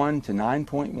 8.1 to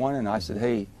 9.1, and I said,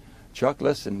 hey, Chuck,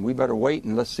 listen, we better wait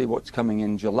and let's see what's coming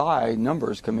in July.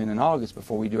 Numbers come in August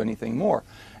before we do anything more.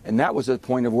 And that was the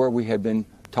point of where we had been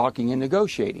talking and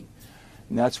negotiating.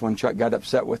 And that's when Chuck got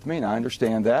upset with me, and I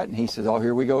understand that. And he says, oh,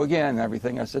 here we go again and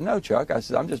everything. I said, no, Chuck. I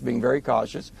said, I'm just being very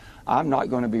cautious. I'm not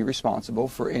going to be responsible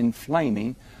for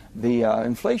inflaming the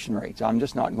inflation rates. I'm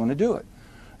just not going to do it.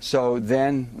 So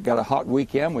then we got a hot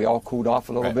weekend. We all cooled off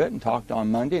a little bit and talked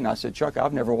on Monday. And I said, Chuck,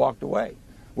 I've never walked away.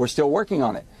 We're still working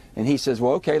on it. And he says,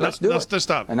 well, okay, let's do it. Let's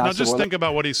stop. And now just think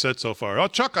about what he said so far. Oh,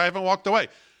 Chuck, I haven't walked away.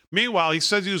 Meanwhile, he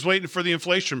says he was waiting for the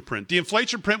inflation print. The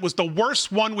inflation print was the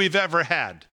worst one we've ever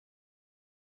had.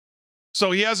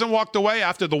 So he hasn't walked away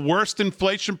after the worst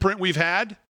inflation print we've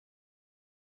had?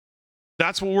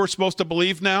 That's what we're supposed to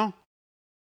believe now?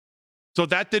 So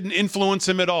that didn't influence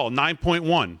him at all,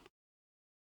 9.1.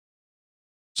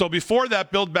 So before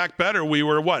that Build Back Better, we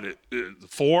were what,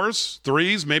 4s,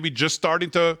 3s, maybe just starting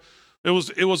to, it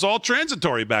was all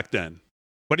transitory back then.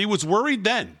 But he was worried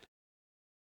then.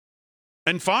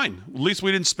 And fine, at least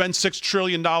we didn't spend $6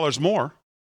 trillion more.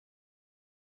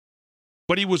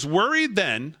 But he was worried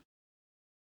then.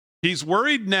 He's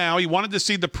worried now. He wanted to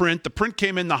see the print. The print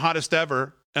came in the hottest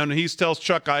ever, and he tells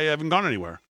Chuck, I haven't gone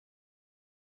anywhere.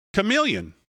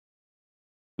 Chameleon,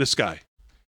 this guy.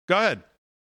 Go ahead.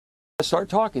 Let's start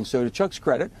talking. So to Chuck's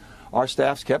credit, our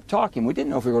staffs kept talking. We didn't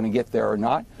know if we were going to get there or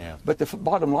not. Yeah. But the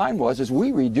bottom line was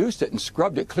we reduced it and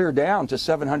scrubbed it clear down to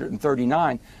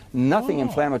 739. Nothing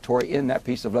inflammatory in that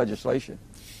piece of legislation.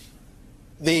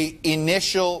 The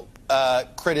initial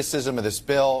criticism of this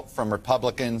bill from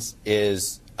Republicans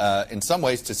is, in some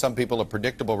ways, to some people, a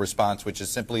predictable response, which is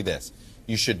simply this.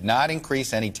 You should not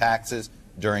increase any taxes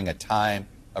during a time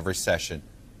of recession.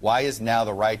 Why is now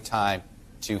the right time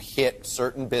to hit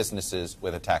certain businesses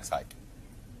with a tax hike?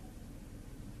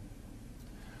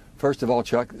 First of all,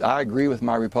 Chuck, I agree with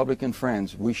my Republican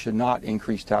friends. We should not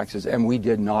increase taxes, and we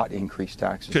did not increase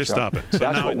taxes. Okay, Chuck. Stop it.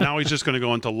 So now he's just going to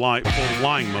go into full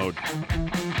lying mode.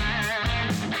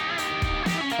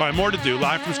 All right, more to do.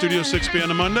 Live from Studio 6B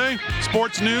on a Monday.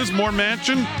 Sports news, more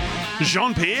Mansion.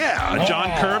 Jean-Pierre,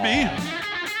 John Kirby.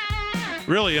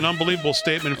 Really an unbelievable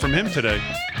statement from him today.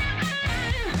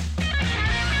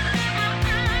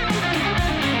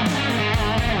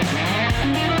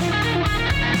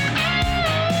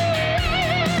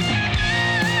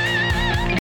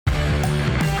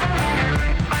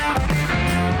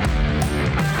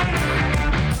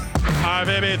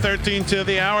 Baby, 13 to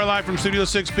the hour, live from Studio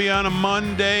 6B on a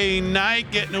Monday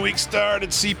night, getting the week started.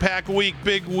 CPAC week,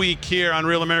 big week here on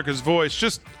Real America's Voice.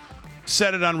 Just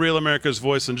set it on Real America's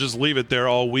Voice and just leave it there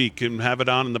all week and have it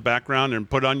on in the background and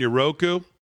put on your Roku,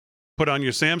 put on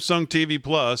your Samsung TV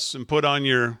Plus, and put on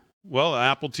your,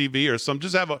 Apple TV or some.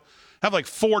 Just have like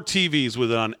 4 TVs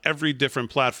with it on every different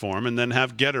platform, and then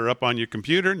have Getter up on your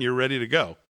computer, and you're ready to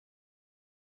go.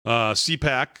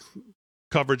 CPAC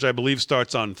coverage, I believe,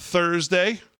 starts on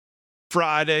Thursday,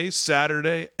 Friday,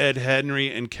 Saturday. Ed Henry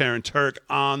and Karen Turk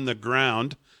on the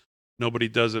ground. Nobody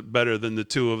does it better than the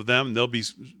two of them. They'll be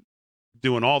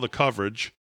doing all the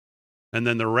coverage. And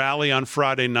then the rally on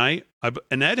Friday night.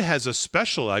 And Ed has a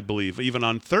special, I believe, even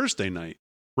on Thursday night,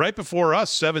 right before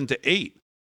us, 7 to 8,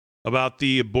 about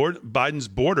the Biden's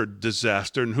border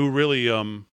disaster and who really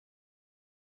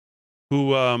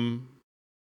who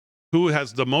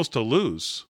has the most to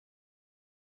lose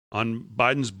on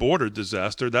Biden's border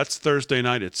disaster. That's Thursday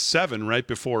night at 7, right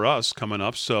before us coming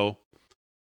up. So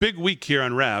big week here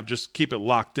on RAV. Just keep it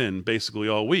locked in basically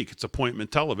all week. It's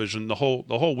appointment television the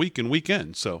whole week and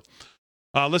weekend. So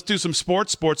let's do some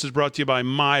sports. Sports is brought to you by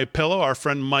MyPillow, our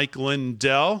friend Mike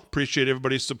Lindell. Appreciate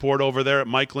everybody's support over there at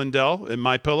Mike Lindell and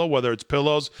MyPillow, whether it's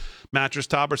pillows, mattress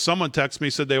top, or someone texted me,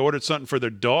 said they ordered something for their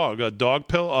dog, a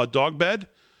dog bed.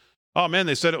 Oh man,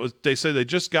 they said they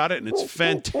just got it and it's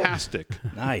fantastic.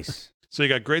 Nice. So you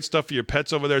got great stuff for your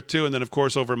pets over there, too. And then, of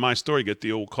course, over in my store, you get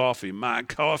the old coffee. My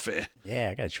coffee. Yeah,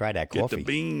 I got to try that coffee. Get the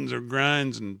beans or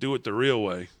grinds and do it the real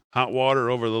way. Hot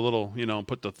water over the little,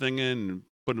 put the thing in and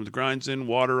put the grinds in,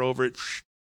 water over it.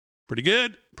 Pretty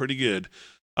good. Pretty good.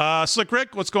 Slick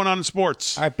Rick, what's going on in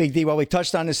sports? All right, Big D. Well, we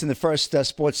touched on this in the first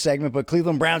sports segment, but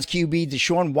Cleveland Browns QB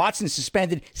Deshaun Watson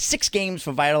suspended 6 games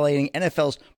for violating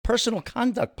NFL's personal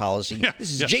conduct policy. Yeah,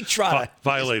 this is Jake Trotta.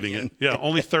 Violating it. Yeah,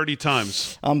 only 30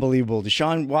 times. Unbelievable.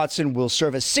 Deshaun Watson will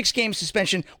serve a 6-game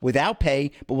suspension without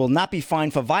pay, but will not be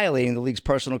fined for violating the league's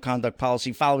personal conduct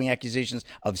policy following accusations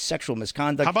of sexual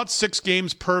misconduct. How about 6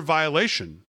 games per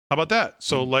violation? How about that?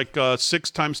 So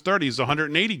 6 times 30 is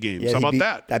 180 games. Yeah, how about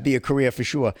that? That'd be a career for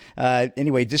sure.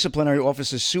 Anyway, disciplinary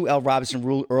officer Sue L. Robinson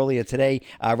ruled earlier today.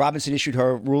 Robinson issued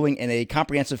her ruling in a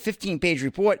comprehensive 15-page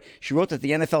report. She wrote that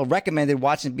the NFL recommended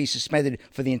Watson be suspended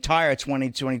for the entire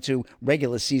 2022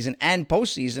 regular season and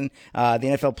postseason. The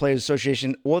NFL Players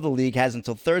Association or the league has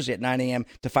until Thursday at 9 a.m.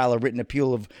 to file a written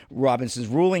appeal of Robinson's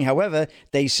ruling. However,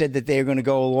 they said that they are going to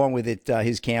go along with it,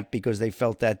 his camp, because they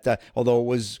felt that although it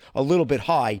was a little bit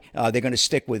high, they're going to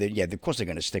stick with it. Yeah, of course they're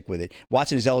going to stick with it.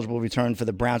 Watson is eligible to return for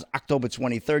the Browns' October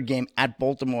 23rd game at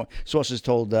Baltimore. Sources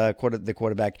told the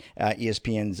quarterback,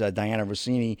 ESPN's Diana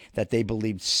Rossini, that they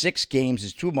believed 6 games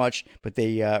is too much, but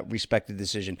they respect the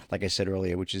decision, like I said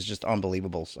earlier, which is just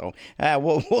unbelievable. So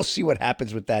we'll see what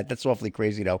happens with that. That's awfully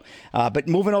crazy, though. But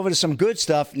moving over to some good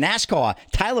stuff, NASCAR.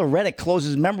 Tyler Reddick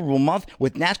closes memorable month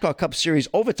with NASCAR Cup Series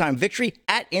overtime victory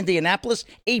at Indianapolis.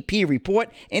 AP report,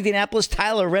 Indianapolis,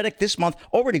 Tyler Reddick this month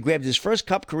already grabbed his first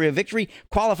Cup career victory,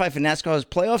 qualified for NASCAR's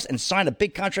playoffs, and signed a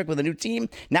big contract with a new team.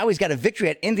 Now he's got a victory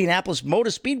at Indianapolis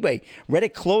Motor Speedway.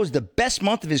 Reddick closed the best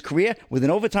month of his career with an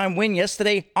overtime win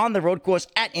yesterday on the road course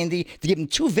at Indy to give him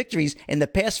 2 victories in the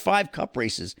past 5 Cup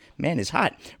races. Man, it's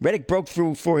hot. Reddick broke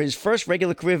through for his first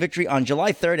regular career victory on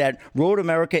July 3rd at Road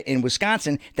America in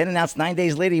Wisconsin, then announced 9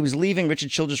 days later he was leaving Richard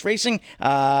Childress Racing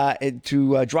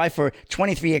to drive for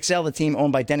 23XL, the team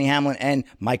owned by Denny Hamlin and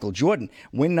Michael Jordan.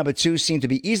 Win number 2 seemed to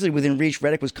be easily within reach.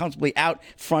 Reddick was comfortably out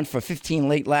front for 15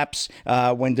 late laps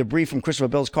when debris from Christopher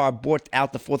Bell's car brought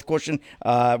out the 4th caution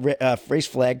race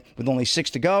flag with only 6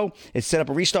 to go. It set up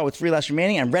a restart with 3 laps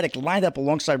remaining, and Reddick lined up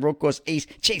alongside road course ace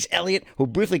Chase Elliott, who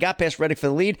briefly got past Reddick for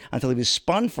the lead until he was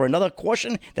spun for another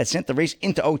caution that sent the race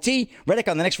into OT. Reddick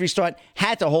on the next restart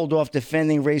had to hold off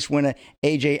defending race winner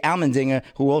AJ Allmendinger,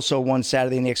 who also won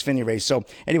Saturday in the Xfinity race. So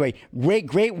anyway,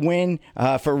 great win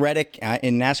for Reddick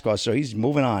in NASCAR. So he's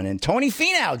moving on. And Tony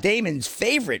Finau, Damon's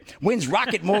favorite, wins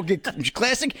Rocket Mortgage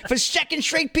Classic for 2nd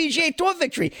straight PGA Tour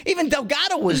victory. Even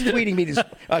Delgado was tweeting me, he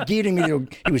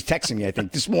was texting me, I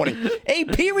think, this morning.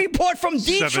 AP report from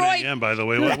Detroit. 7 a.m., by the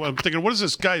way. I'm thinking, what is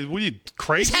this guy? What are you,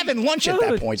 crazy? He's having lunch at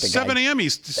that point. 7 a.m.,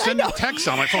 he's sending texts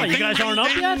on my phone. You guys aren't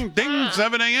up yet? Ding,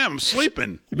 7 a.m.,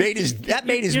 sleeping. That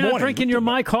made his You're morning. not drinking your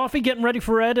My Coffee, getting ready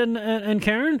for Ed and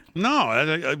Karen?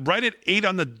 No, right at 8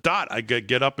 on the dot, I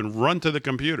get up and run to the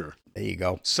computer. There you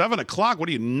go. 7 o'clock? What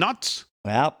are you, nuts?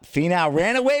 Well, Finau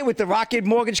ran away with the Rocket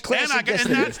Mortgage Classic.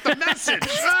 And that's the message.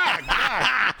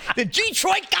 The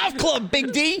Detroit Golf Club,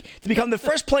 Big D, to become the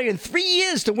first player in 3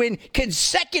 years to win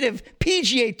consecutive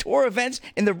PGA Tour events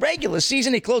in the regular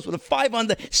season. He closed with a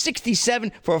 5-under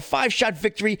 67 for a 5-shot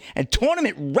victory and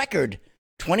tournament record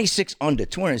 26 under,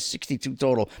 262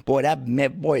 total. Boy,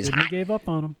 boy is hot. You gave up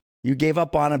on him. You gave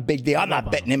up on him, Big D. I'm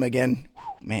not betting him again.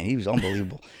 Man, he was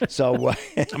unbelievable. So I'm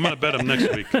going to bet him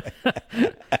next week.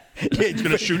 He's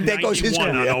going to shoot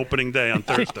 91 on opening day on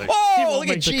Thursday. Oh,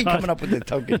 look at G coming up with the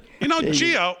token.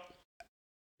 Gio.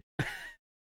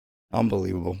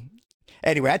 Unbelievable.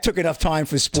 Anyway, I took enough time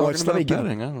for sports. Let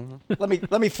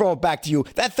me throw it back to you.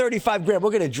 That $35,000, we're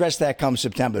going to address that come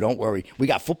September. Don't worry. We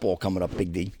got football coming up,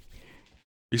 Big D.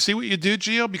 You see what you do,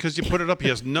 Gio? Because you put it up.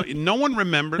 Yes, no one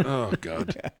remembered. Oh,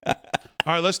 God.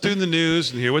 All right, let's do the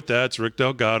news. And here with that, it's Rick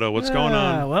Delgado. What's going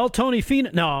on? Well, Tony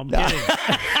Finau. No, I'm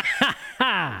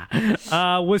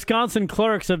kidding. Wisconsin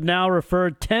clerks have now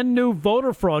referred 10 new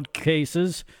voter fraud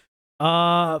cases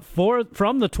from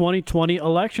the 2020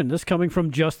 election. This coming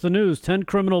from Just the News. 10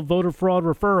 criminal voter fraud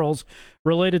referrals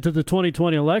related to the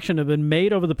 2020 election have been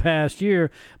made over the past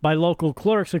year by local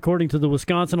clerks, according to the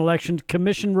Wisconsin Election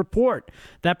Commission report.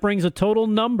 That brings a total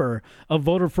number of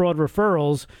voter fraud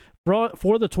referrals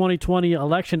for the 2020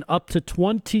 election up to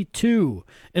 22.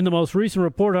 In the most recent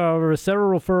report, however,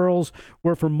 several referrals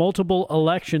were for multiple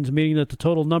elections, meaning that the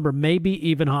total number may be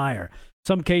even higher.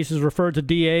 Some cases refer to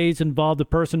DAs involved a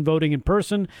person voting in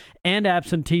person and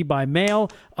absentee by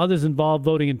mail. Others involve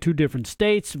voting in two different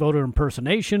states, voter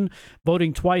impersonation.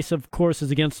 Voting twice, of course, is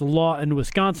against the law in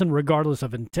Wisconsin, regardless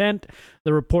of intent.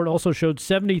 The report also showed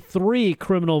 73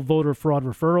 criminal voter fraud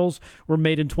referrals were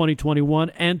made in 2021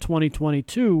 and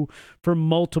 2022 for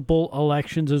multiple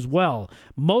elections as well.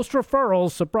 Most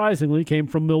referrals, surprisingly, came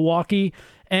from Milwaukee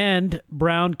and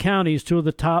Brown counties, two of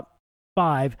the top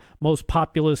 5 most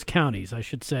populous counties, I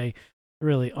should say.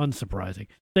 Really unsurprising.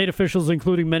 State officials,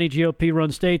 including many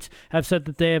GOP-run states, have said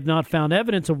that they have not found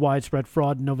evidence of widespread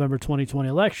fraud in November 2020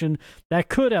 election that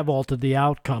could have altered the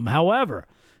outcome. However,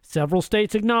 several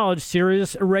states acknowledge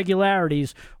serious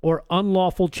irregularities or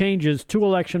unlawful changes to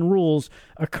election rules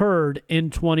occurred in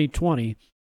 2020.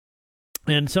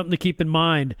 And something to keep in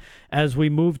mind as we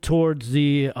move towards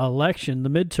the election, the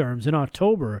midterms in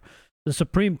October, the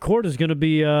Supreme Court is going to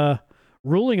be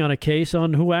ruling on a case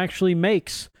on who actually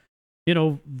makes,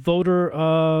 voter,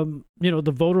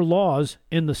 the voter laws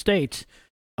in the states.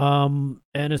 And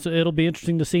it'll be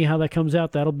interesting to see how that comes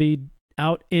out. That'll be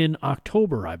out in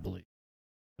October, I believe.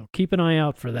 So keep an eye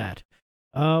out for that.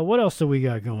 What else do we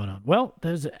got going on? Well,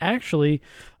 there's actually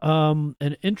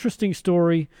an interesting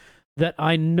story that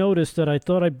I noticed that I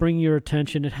thought I'd bring your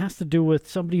attention. It has to do with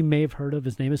somebody you may have heard of.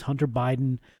 His name is Hunter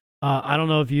Biden. I don't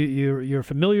know if you're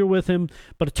familiar with him,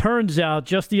 but it turns out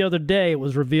just the other day it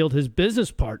was revealed his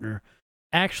business partner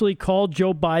actually called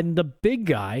Joe Biden the big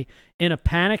guy in a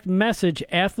panicked message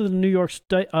after the New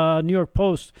York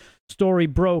Post story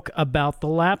broke about the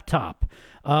laptop.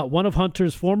 One of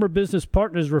Hunter's former business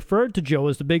partners referred to Joe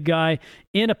as the big guy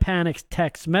in a panicked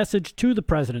text message to the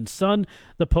president's son,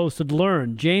 the Post had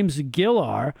learned. James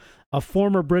Gillar, a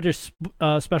former British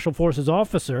Special Forces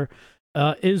officer,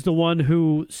 is the one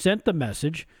who sent the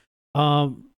message,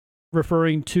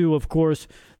 referring to, of course,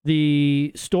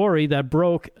 the story that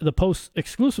broke, the Post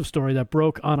exclusive story that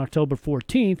broke on October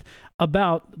 14th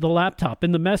about the laptop.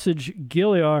 In the message,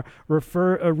 Gilliar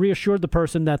reassured the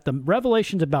person that the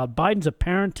revelations about Biden's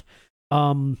apparent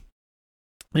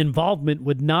involvement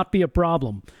would not be a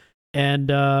problem, and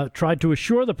tried to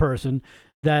assure the person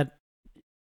that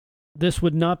this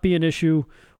would not be an issue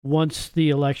once the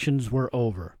elections were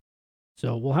over.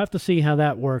 So we'll have to see how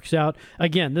that works out.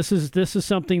 Again, this is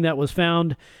something that was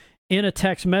found in a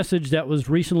text message that was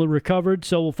recently recovered.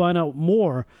 So we'll find out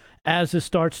more as it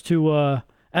starts to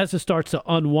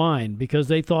unwind, because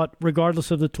they thought,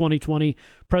 regardless of the 2020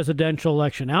 presidential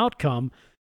election outcome,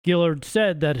 Gillard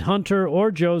said that Hunter or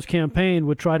Joe's campaign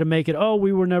would try to make it,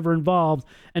 we were never involved,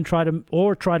 and try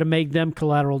to make them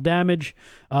collateral damage.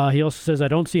 He also says, I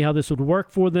don't see how this would work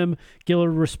for them.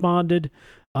 Gillard responded.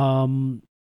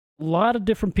 A lot of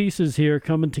different pieces here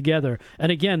coming together.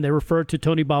 And again, they referred to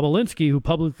Tony Bobolinsky, who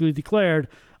publicly declared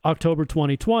October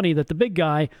 2020 that the big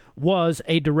guy was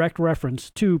a direct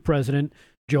reference to President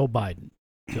Joe Biden.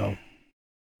 So,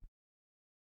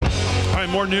 all right,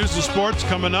 more news and sports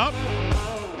coming up.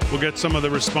 We'll get some of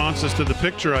the responses to the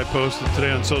picture I posted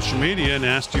today on social media and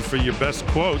asked you for your best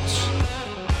quotes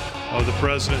of the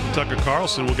president and Tucker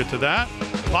Carlson. We'll get to that.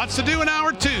 Lots to do in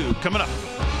hour 2 coming up.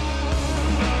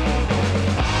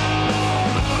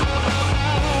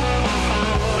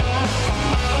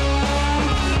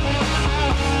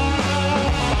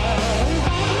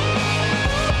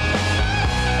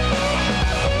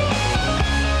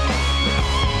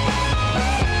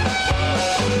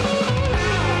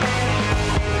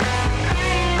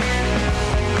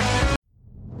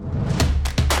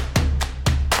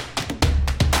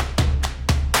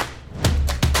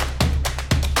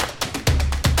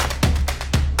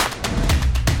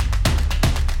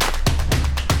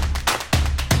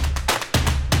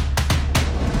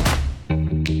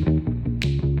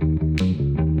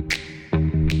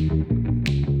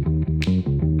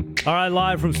 All right,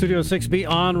 live from Studio 6B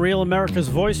on Real America's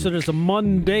Voice. It is a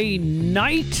Monday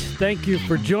night. Thank you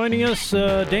for joining us.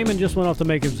 Damon just went off to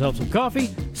make himself some coffee.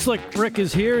 Slick Rick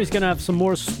is here. He's going to have some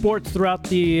more sports throughout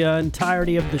the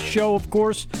entirety of the show, of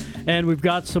course. And we've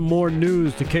got some more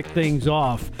news to kick things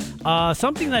off.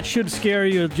 Something that should scare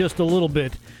you just a little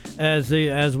bit as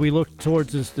we look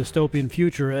towards this dystopian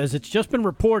future, as it's just been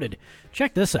reported.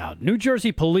 Check this out. New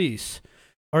Jersey police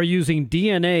are using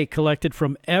DNA collected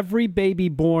from every baby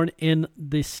born in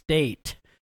the state.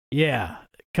 Yeah,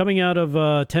 coming out of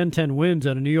 1010 Winds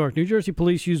out of New York, New Jersey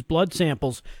police used blood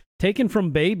samples taken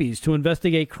from babies to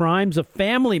investigate crimes of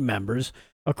family members,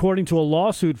 according to a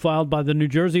lawsuit filed by the New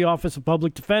Jersey Office of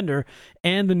Public Defender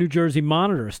and the New Jersey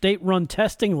Monitor. A state-run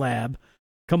testing lab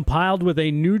compiled with a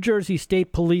New Jersey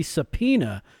State Police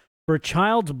subpoena for a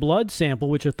child's blood sample,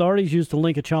 which authorities used to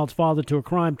link a child's father to a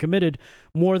crime committed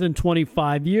more than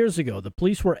 25 years ago. The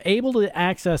police were able to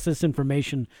access this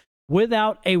information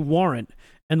without a warrant,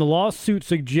 and the lawsuit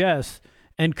suggests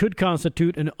and could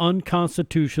constitute an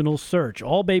unconstitutional search.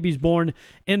 All babies born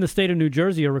in the state of New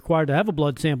Jersey are required to have a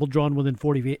blood sample drawn within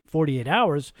 48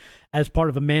 hours as part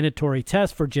of a mandatory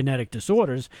test for genetic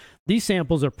disorders. These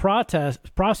samples are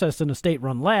processed in a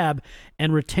state-run lab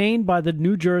and retained by the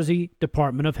New Jersey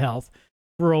Department of Health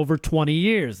for over 20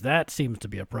 years. That seems to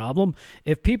be a problem.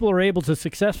 If people are able to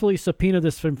successfully subpoena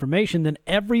this information, then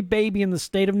every baby in the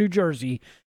state of New Jersey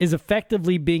is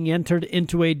effectively being entered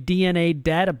into a DNA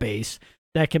database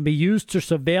that can be used to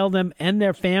surveil them and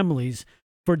their families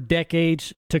for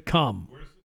decades to come.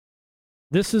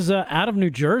 This is out of New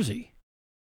Jersey.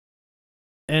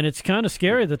 And it's kind of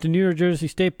scary that the New Jersey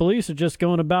State Police are just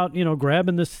going about,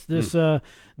 grabbing this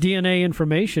DNA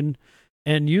information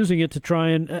and using it to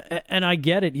try and I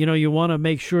get it, you want to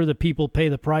make sure that people pay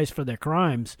the price for their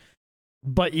crimes,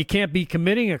 but you can't be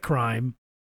committing a crime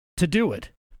to do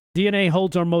it. DNA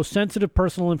holds our most sensitive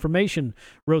personal information,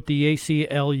 wrote the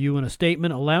ACLU in a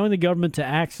statement, allowing the government to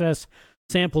access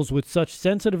samples with such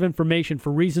sensitive information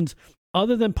for reasons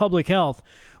other than public health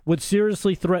would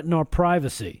seriously threaten our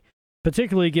privacy,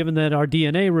 particularly given that our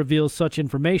DNA reveals such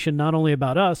information not only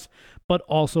about us, but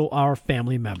also our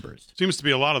family members. Seems to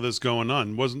be a lot of this going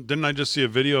on. Didn't I just see a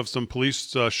video of some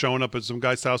police showing up at some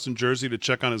guy's house in Jersey to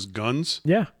check on his guns?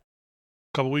 Yeah.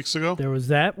 A couple weeks ago? There was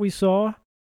that we saw.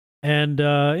 And,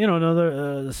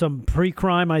 some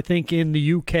pre-crime, I think, in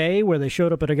the UK, where they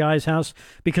showed up at a guy's house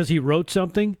because he wrote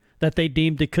something that they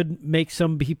deemed it could make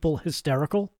some people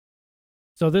hysterical.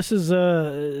 So this is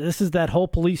that whole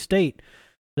police state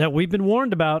that we've been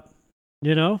warned about,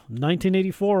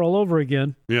 1984 all over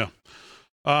again. Yeah.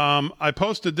 I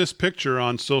posted this picture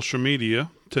on social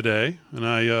media today, and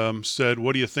I said,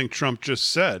 what do you think Trump just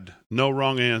said? No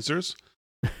wrong answers.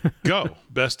 Go.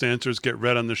 Best answers get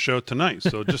read on the show tonight.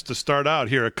 So just to start out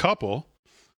here, a couple.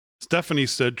 Stephanie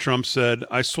said, Trump said,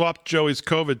 I swapped Joey's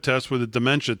COVID test with a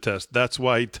dementia test. That's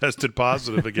why he tested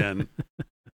positive again.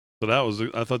 So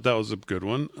I thought that was a good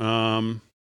one.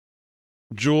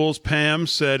 Jules Pam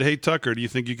said, hey, Tucker, do you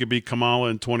think you could beat Kamala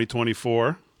in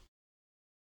 2024?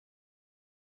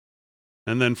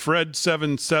 And then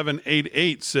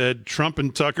Fred7788 said, Trump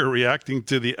and Tucker reacting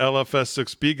to the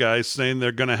LFS6B guys saying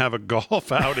they're going to have a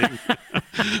golf outing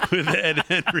with Ed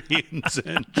Henry and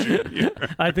Zen Jr.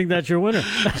 I think that's your winner.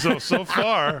 So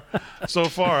far,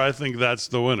 I think that's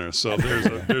the winner. So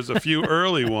there's a few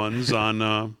early ones on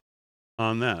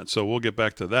that. So we'll get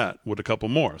back to that with a couple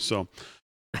more. So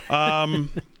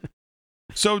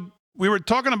we were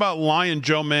talking about Lion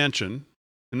Joe Manchin.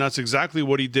 And that's exactly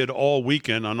what he did all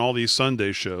weekend on all these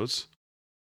Sunday shows.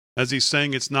 As he's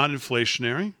saying it's not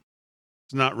inflationary,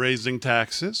 it's not raising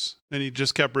taxes. And he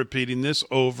just kept repeating this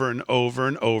over and over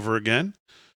and over again.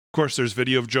 Of course, there's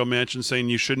video of Joe Manchin saying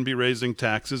you shouldn't be raising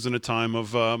taxes in a time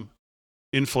of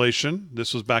inflation.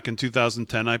 This was back in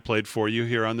 2010. I played for you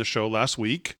here on the show last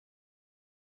week.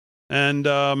 And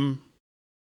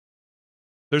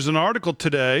there's an article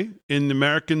today in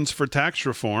Americans for Tax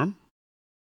Reform.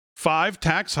 5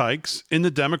 tax hikes in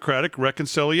the Democratic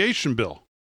reconciliation bill.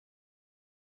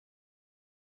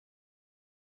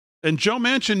 And Joe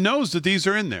Manchin knows that these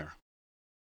are in there.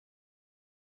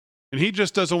 And he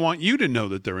just doesn't want you to know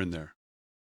that they're in there.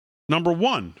 Number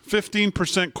 1,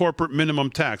 15% corporate minimum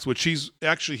tax, which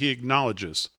he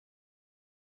acknowledges.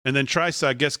 And then tries to,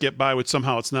 I guess, get by with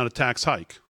somehow it's not a tax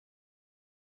hike.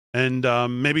 And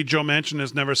maybe Joe Manchin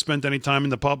has never spent any time in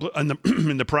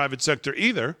the private sector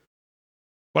either.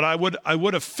 But I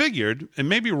would have figured, and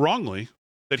maybe wrongly,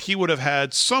 that he would have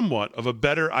had somewhat of a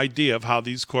better idea of how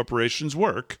these corporations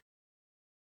work.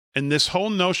 And this whole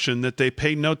notion that they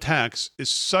pay no tax is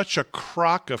such a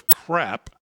crock of crap.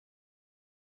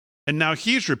 And now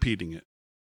he's repeating it.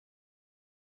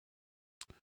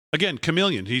 Again,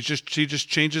 chameleon. He just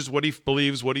changes what he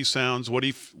believes, what he sounds, what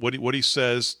he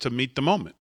says to meet the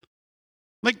moment.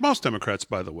 Like most Democrats,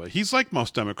 by the way. He's like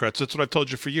most Democrats. That's what I've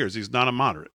told you for years. He's not a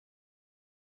moderate.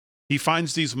 He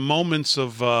finds these moments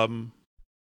of,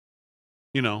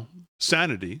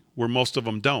 sanity where most of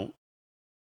them don't.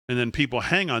 And then people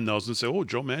hang on those and say, oh,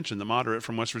 Joe Manchin, the moderate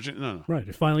from West Virginia. No. Right.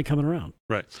 It's finally coming around.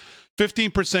 Right.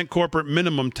 15% corporate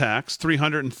minimum tax,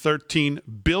 $313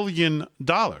 billion.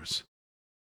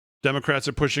 Democrats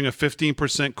are pushing a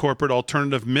 15% corporate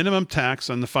alternative minimum tax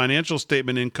on the financial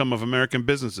statement income of American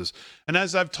businesses. And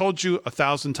as I've told you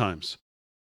 1,000 times,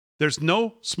 there's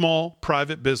no small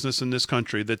private business in this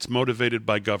country that's motivated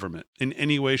by government in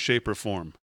any way, shape, or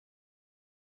form.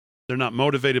 They're not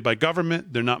motivated by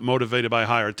government. They're not motivated by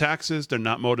higher taxes. They're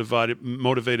not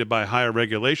motivated by higher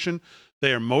regulation.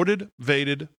 They are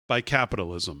motivated by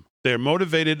capitalism. They are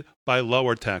motivated by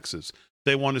lower taxes.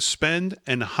 They want to spend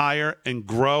and hire and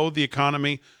grow the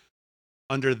economy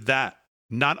under that,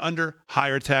 not under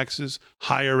higher taxes,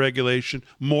 higher regulation,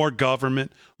 more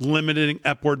government, limiting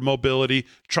upward mobility,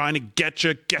 trying to get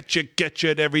you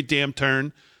at every damn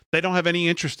turn. They don't have any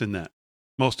interest in that,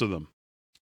 most of them.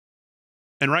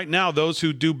 And right now, those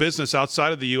who do business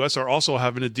outside of the U.S. are also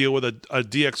having to deal with a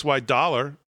DXY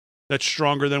dollar that's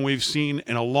stronger than we've seen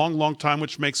in a long, long time,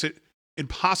 which makes it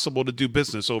impossible to do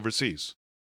business overseas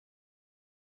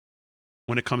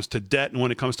when it comes to debt and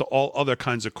when it comes to all other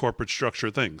kinds of corporate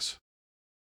structure things.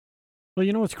 Well,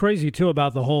 you know what's crazy, too,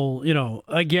 about the whole,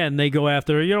 again, they go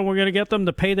after, we're going to get them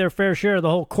to pay their fair share of the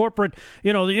whole corporate,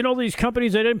 these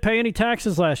companies, they didn't pay any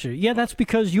taxes last year. Yeah, that's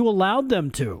because you allowed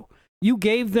them to. You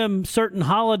gave them certain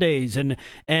holidays and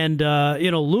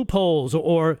loopholes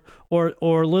or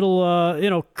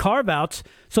little carve outs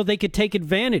so they could take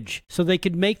advantage, so they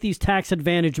could make these tax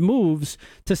advantage moves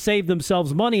to save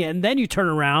themselves money, and then you turn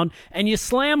around and you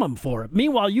slam them for it.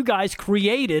 Meanwhile, you guys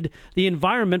created the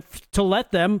environment to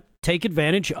let them take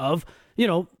advantage of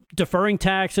deferring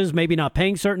taxes, maybe not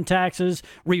paying certain taxes,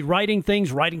 rewriting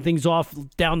things, writing things off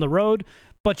down the road,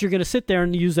 but you're going to sit there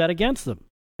and use that against them.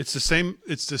 It's the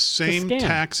same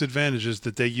tax advantages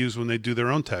that they use when they do their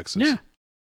own taxes. Yeah.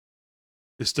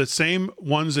 It's the same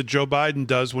ones that Joe Biden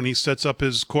does when he sets up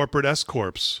his corporate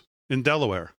S-corps in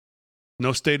Delaware.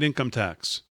 No state income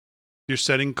tax. You're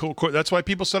setting that's why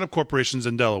people set up corporations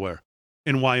in Delaware,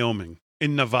 in Wyoming,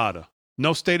 in Nevada.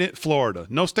 No state Florida.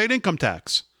 No state income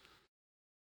tax.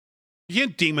 You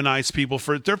can't demonize people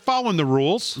for it. They're following the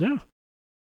rules. Yeah.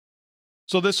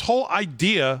 So this whole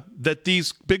idea that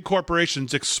these big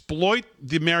corporations exploit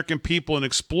the American people and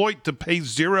exploit to pay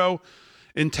zero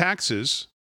in taxes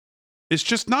is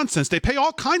just nonsense. They pay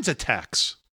all kinds of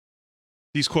tax,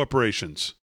 these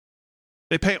corporations.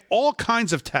 They pay all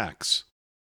kinds of tax.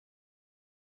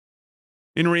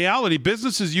 In reality,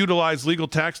 businesses utilize legal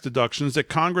tax deductions that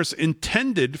Congress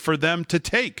intended for them to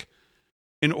take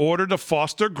in order to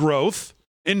foster growth,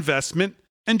 investment,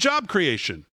 and job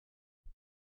creation.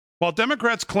 While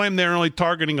Democrats claim they're only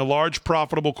targeting a large,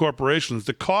 profitable corporations,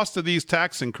 the cost of these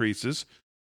tax increases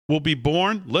will be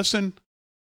borne, listen,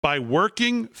 by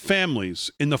working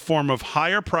families in the form of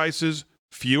higher prices,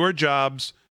 fewer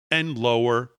jobs, and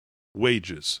lower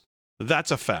wages.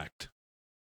 That's a fact.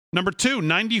 Number two,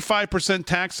 95%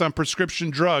 tax on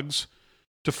prescription drugs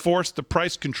to force the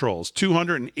price controls,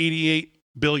 $288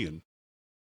 billion.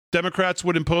 Democrats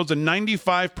would impose a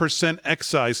 95%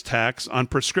 excise tax on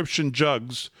prescription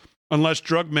drugs unless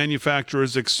drug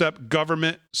manufacturers accept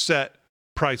government-set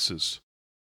prices.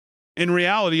 In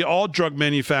reality, all drug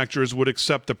manufacturers would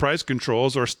accept the price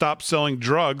controls or stop selling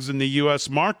drugs in the U.S.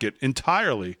 market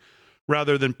entirely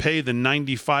rather than pay the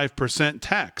 95%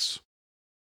 tax.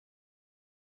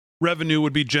 Revenue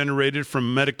would be generated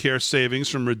from Medicare savings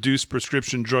from reduced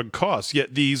prescription drug costs,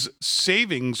 yet these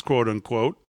savings,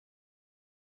 quote-unquote,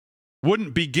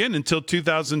 wouldn't begin until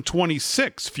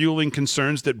 2026, fueling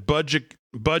concerns that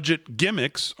budget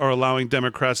gimmicks are allowing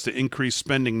Democrats to increase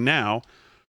spending now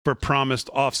for promised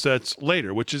offsets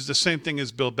later, which is the same thing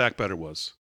as Build Back Better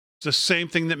was. It's the same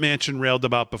thing that Manchin railed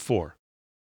about before.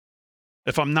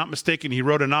 If I'm not mistaken, he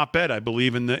wrote an op-ed, I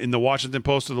believe, in the Washington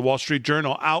Post or the Wall Street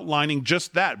Journal outlining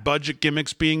just that, budget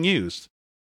gimmicks being used.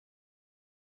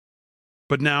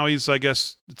 But now it's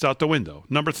out the window.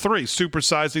 Number three,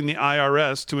 supersizing the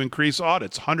IRS to increase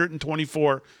audits,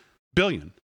 $124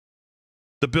 billion.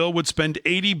 The bill would spend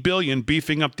 $80 billion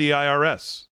beefing up the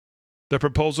IRS. The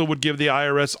proposal would give the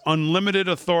IRS unlimited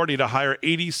authority to hire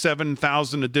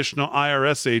 87,000 additional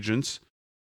IRS agents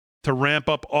to ramp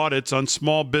up audits on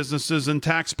small businesses and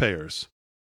taxpayers.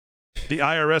 The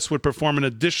IRS would perform an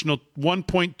additional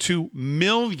 1.2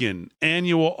 million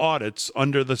annual audits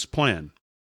under this plan.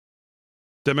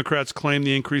 Democrats claim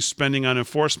the increased spending on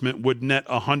enforcement would net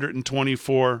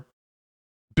 $124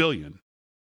 billion.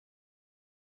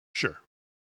 Sure.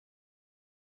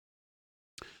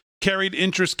 Carried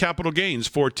interest capital gains,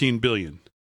 $14 billion.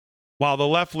 While the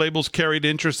left labels carried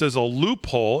interest as a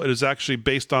loophole, it is actually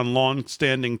based on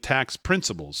long-standing tax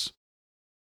principles.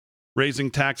 Raising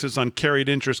taxes on carried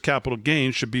interest capital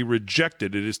gains should be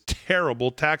rejected. It is terrible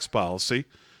tax policy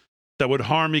that would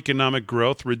harm economic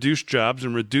growth, reduce jobs,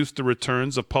 and reduce the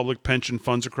returns of public pension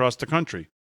funds across the country.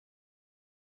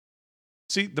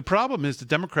 See, the problem is the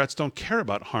Democrats don't care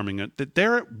about harming it, that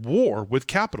they're at war with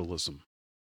capitalism.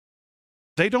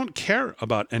 They don't care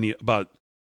about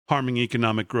harming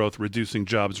economic growth, reducing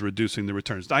jobs, reducing the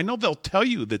returns. I know they'll tell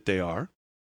you that they are,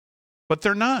 but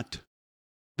they're not.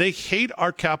 They hate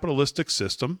our capitalistic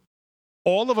system.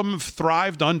 All of them have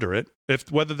thrived under it,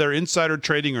 whether they're insider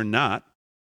trading or not.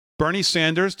 Bernie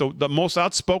Sanders, the most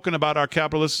outspoken about our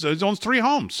capitalists, he owns 3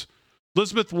 homes.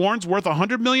 Elizabeth Warren's worth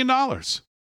 $100 million. I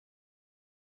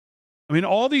mean,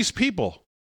 all these people,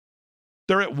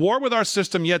 they're at war with our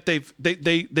system, yet they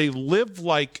live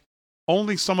like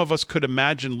only some of us could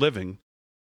imagine living,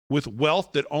 with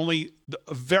wealth that only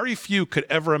very few could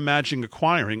ever imagine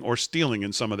acquiring or stealing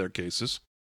in some of their cases,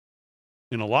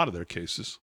 in a lot of their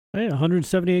cases. Hey,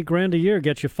 $178,000 a year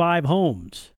gets you 5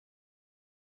 homes.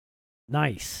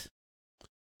 Nice.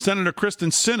 Senator Kristen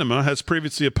Sinema has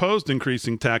previously opposed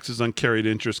increasing taxes on carried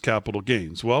interest capital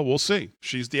gains. Well, we'll see.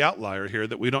 She's the outlier here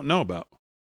that we don't know about.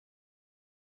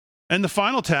 And the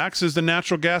final tax is the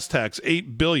natural gas tax,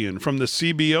 $8 billion from the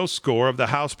CBO score of the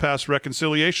House-passed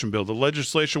reconciliation bill. The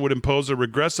legislation would impose a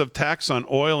regressive tax on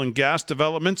oil and gas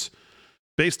developments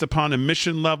based upon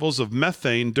emission levels of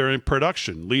methane during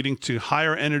production, leading to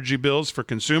higher energy bills for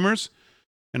consumers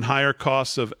and higher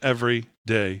costs of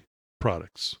everyday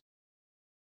products.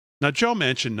 Now, Joe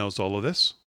Manchin knows all of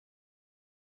this.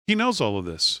 He knows all of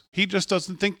this. He just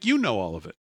doesn't think you know all of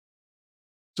it.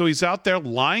 So he's out there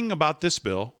lying about this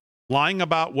bill, lying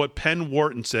about what Penn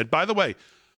Wharton said. By the way,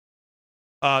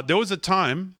 there was a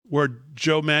time where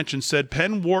Joe Manchin said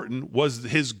Penn Wharton was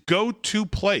his go-to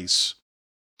place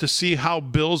to see how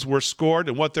bills were scored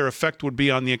and what their effect would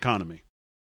be on the economy.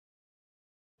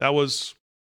 That was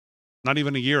not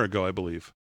even a year ago, I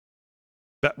believe.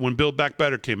 That when Build Back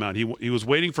Better came out, he was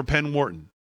waiting for Penn Wharton.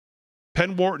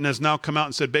 Penn Wharton has now come out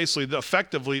and said basically,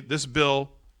 effectively, this bill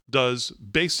does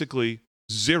basically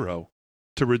zero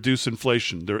to reduce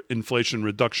inflation, the Inflation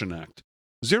Reduction Act.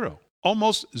 Zero.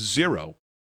 Almost zero.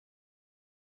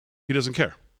 He doesn't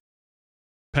care.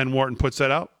 Penn Wharton puts that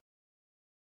out.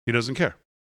 He doesn't care.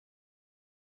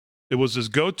 It was his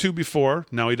go-to before.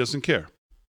 Now he doesn't care.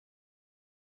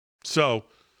 So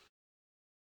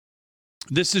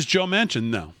this is Joe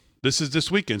Manchin now. This is this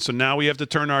weekend. So now we have to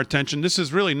turn our attention. This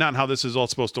is really not how this is all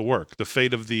supposed to work. The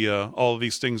fate of all of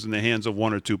these things in the hands of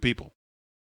 1 or 2 people.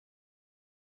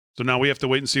 So now we have to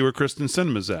wait and see where Kristen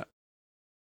Sinema's at.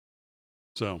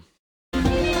 So, all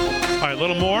right, a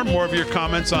little more of your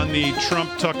comments on the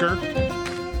Trump-Tucker,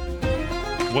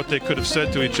 what they could have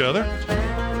said to each other.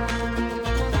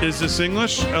 Is this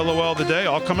English? LOL the day,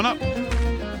 all coming up.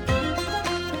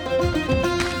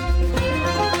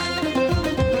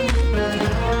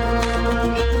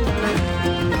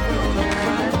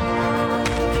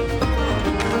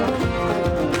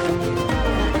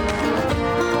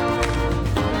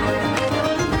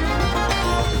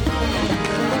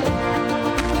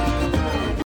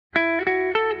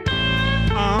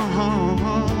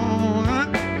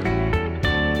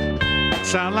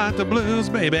 Sound like the blues,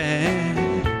 baby. All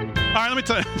right, let me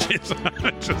tell you.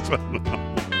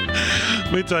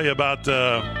 Let me tell you about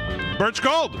Birch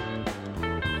Gold.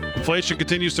 Inflation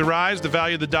continues to rise. The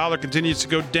value of the dollar continues to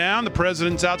go down. The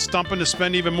president's out stumping to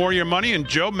spend even more of your money, and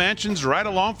Joe Manchin's right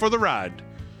along for the ride.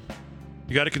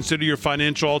 You got to consider your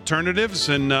financial alternatives,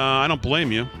 and I don't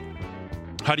blame you.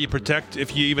 How do you protect,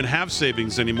 if you even have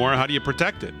savings anymore, how do you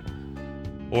protect it?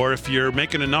 Or if you're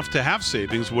making enough to have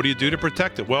savings, what do you do to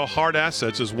protect it? Well, hard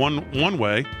assets is one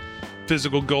way,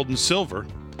 physical gold and silver.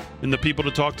 And the people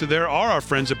to talk to there are our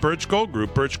friends at Birch Gold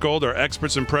Group. Birch Gold are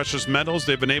experts in precious metals.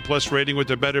 They have an A+ rating with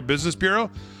their Better Business Bureau.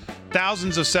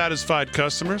 Thousands of satisfied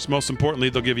customers. Most importantly,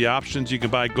 they'll give you options. You can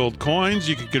buy gold coins.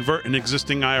 You can convert an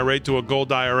existing IRA to a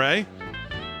gold IRA.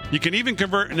 You can even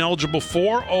convert an eligible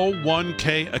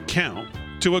 401k account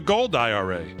to a gold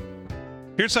IRA.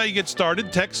 Here's how you get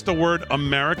started. Text the word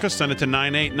America. Send it to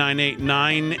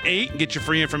 989898. Get your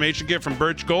free information kit from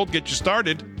Birch Gold. Get you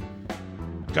started.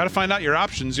 Got to find out your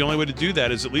options. The only way to do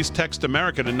that is at least text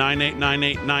America to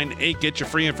 989898. Get your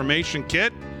free information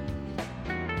kit.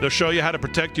 They'll show you how to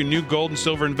protect your new gold and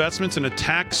silver investments in a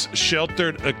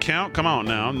tax-sheltered account. Come on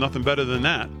now. Nothing better than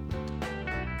that.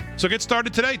 So get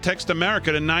started today. Text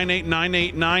America to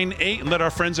 989898 and let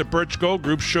our friends at Birch Gold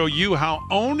Group show you how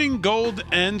owning gold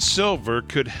and silver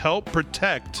could help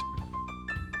protect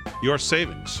your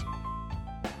savings.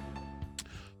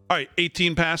 All right,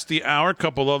 18 past the hour. A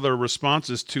couple other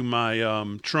responses to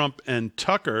my Trump and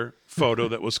Tucker photo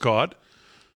that was caught.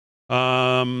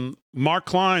 Mark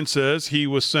Klein says he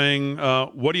was saying,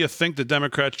 what do you think the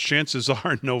Democrats' chances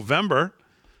are in November?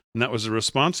 And that was the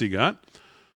response he got.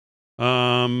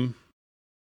 I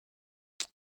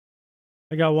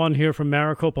got one here from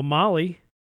Maricopa Molly.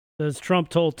 Says Trump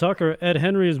told Tucker Ed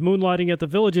Henry is moonlighting at the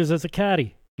Villages as a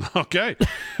caddy. Okay.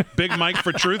 Big Mike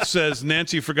for Truth says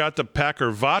Nancy forgot to pack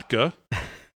her vodka.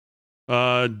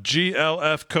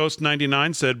 GLF Coast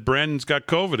 99 said Brandon's got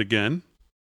COVID again.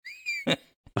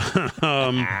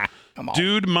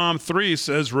 Dude Mom 3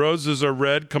 says roses are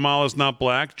red, Kamala's not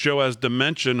black, Joe has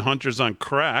dementia, Hunter's on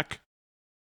crack.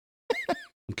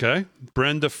 Okay.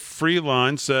 Brenda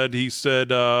Freeline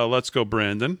said let's go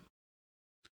Brandon.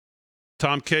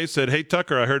 Tom K said, hey,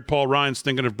 Tucker, I heard Paul Ryan's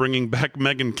thinking of bringing back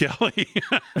Megyn Kelly.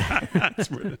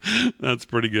 That's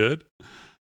pretty good.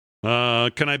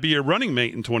 Can I be your running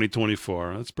mate in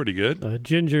 2024? That's pretty good.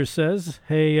 Ginger says,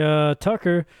 hey,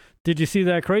 Tucker, did you see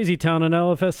that crazy town on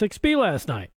LFS6B last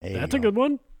night? That's a good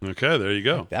one. Okay, there you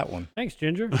go. Like that one. Thanks,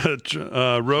 Ginger.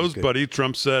 Rose Buddy,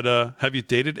 Trump said, have you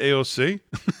dated AOC?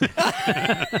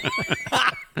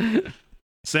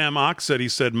 Sam Ox said, he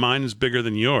said, mine is bigger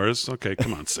than yours. Okay,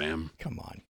 come on, Sam. Come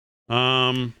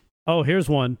on. Oh, here's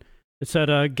one. It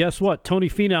said, guess what? Tony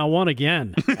Finau won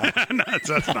again.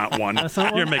 that's not one. That's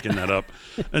not You're one? making that up.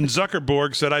 And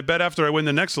Zuckerberg said, I bet after I win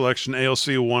the next election,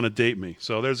 AOC will want to date me.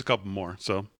 So there's a couple more.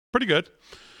 So pretty good.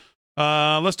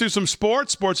 Let's do some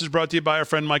sports. Sports is brought to you by our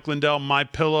friend Mike Lindell,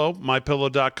 MyPillow,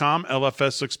 MyPillow.com.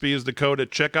 LFS6B is the code at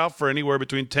checkout for anywhere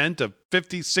between 10 to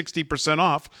 50, 60%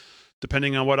 off.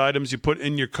 Depending on what items you put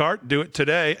in your cart, do it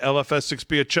today.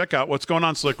 LFS6B at checkout. What's going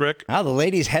on, Slick Rick? The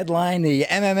ladies headline the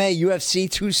MMA UFC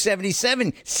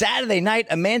 277 Saturday night.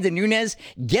 Amanda Nunes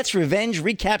gets revenge,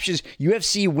 recaptures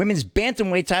UFC women's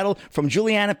bantamweight title from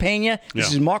Juliana Pena.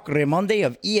 This is Mark Raimondi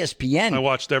of ESPN. I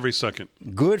watched every second.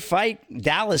 Good fight.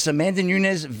 Dallas. Amanda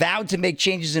Nunes vowed to make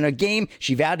changes in her game.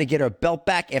 She vowed to get her belt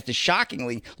back after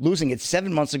shockingly losing it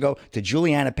 7 months ago to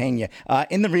Juliana Pena.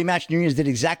 In the rematch, Nunes did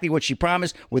exactly what she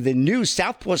promised with a new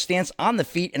southpaw stance on the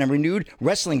feet and a renewed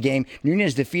wrestling game.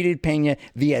 Nunes defeated Pena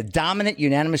via dominant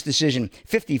unanimous decision,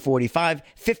 50-45,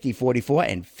 50-44,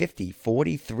 and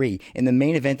 50-43 in the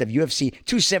main event of UFC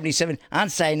 277 on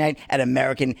Saturday night at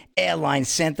American Airlines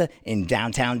Center in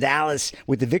downtown Dallas.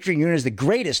 With the victory, Nunes, the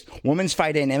greatest women's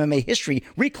fighter in MMA history,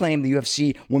 reclaimed the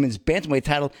UFC women's bantamweight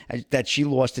title that she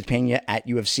lost to Pena at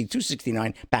UFC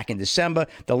 269 back in December.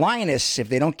 The Lioness, if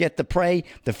they don't get the prey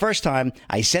the first time,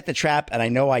 I set the trap and I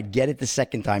know I'd get it the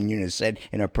second time, Nunes said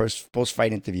in her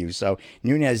post-fight interview. So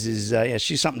Nunes is,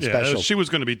 she's something special. She was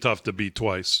going to be tough to beat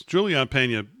twice. Juliana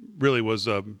Pena really was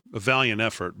a valiant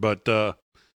effort, but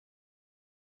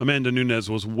Amanda Nunes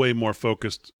was way more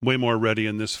focused, way more ready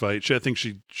in this fight. I think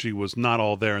she was not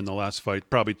all there in the last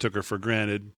fight. Probably took her for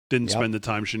granted. Didn't spend the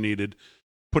time she needed.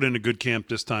 Put in a good camp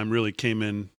this time. Really came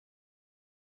in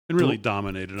and really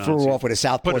dominated. Threw her off with a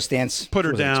southpaw stance. Put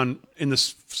her down in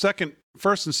the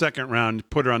first and second round.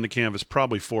 Put her on the canvas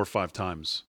probably 4 or 5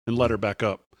 times and let her back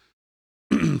up.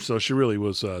 So she really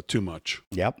was too much.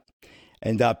 Yep.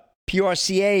 And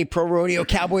PRCA, Pro Rodeo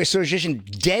Cowboy Association,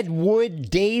 Deadwood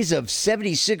Days of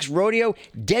 76 Rodeo,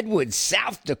 Deadwood,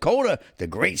 South Dakota, the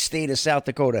great state of South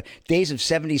Dakota. Days of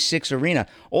 76 Arena.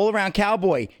 All-around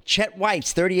cowboy, Chet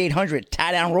White's 3,800,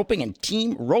 tie-down roping and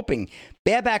team roping.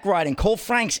 Bareback riding, Cole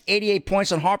Franks, 88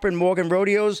 points on Harper & Morgan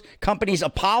Rodeos. Company's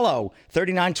Apollo,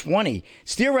 39.20.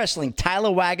 Steer wrestling,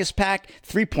 Tyler Wagaspack,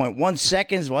 3.1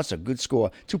 seconds. Well, that's a good score.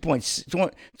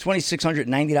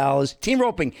 $2,690. Team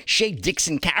roping, Shea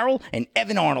Dixon Carroll and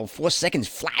Evan Arnold, 4 seconds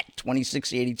flat,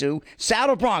 26.82.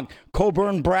 Saddle bronc,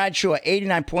 Coburn Bradshaw,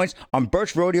 89 points on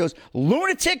Birch Rodeos.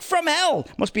 Lunatic from Hell,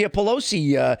 must be a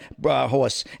Pelosi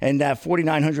horse, and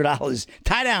 $4,900.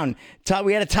 Tie down,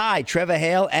 we had a tie, Trevor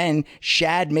Hale and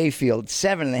Shad Mayfield,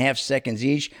 7.5 seconds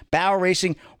each. Bower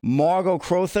Racing, Margot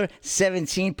Crowther,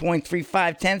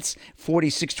 17.35 tenths,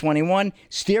 46.21.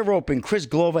 Steer roping, Chris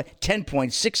Glover,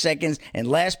 10.6 seconds. And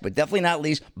last but definitely not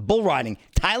least, bull riding,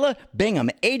 Tyler Bingham,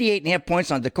 88.5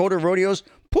 points on Dakota Rodeos.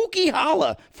 Pookie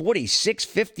Holla,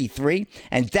 46.53.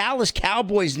 And Dallas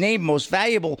Cowboys named most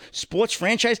valuable sports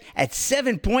franchise at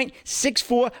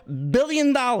 $7.64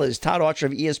 billion. Todd Archer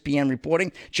of ESPN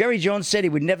reporting. Jerry Jones said he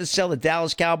would never sell the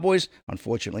Dallas Cowboys,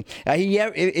 unfortunately.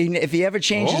 If he ever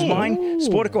changed his mind,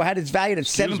 Sportico had its valued at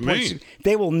 7.6.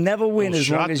 They will never win as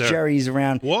long as Jerry's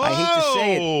around. Whoa, I hate to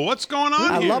say it. What's going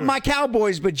on I here? love my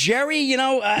Cowboys, but Jerry,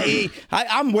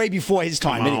 I'm way before his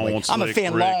time anyway. I'm a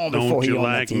fan long before he owned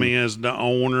that team. Don't you like me as the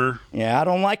owner? Yeah, I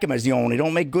don't like him as the owner. He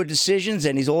don't make good decisions,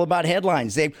 and he's all about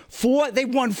headlines. They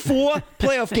won 4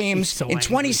 playoff games in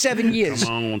 27 years.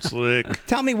 Come on, Slick.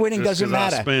 Tell me winning Just doesn't 'cause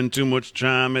matter. I spend too much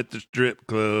time at the strip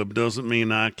club doesn't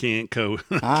mean I can't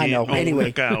I know. own Anyway,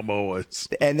 the Cowboys.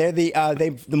 And they're the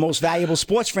most valuable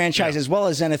sports franchise as well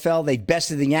as NFL. They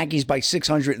bested the Yankees by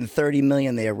 $630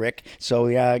 million there, Rick.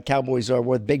 So Cowboys are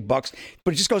worth big bucks.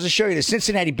 But it just goes to show you the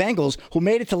Cincinnati Bengals, who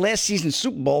made it to last season's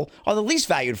Super Bowl, are the least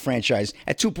valued franchise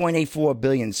at $2.84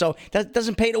 billion. So that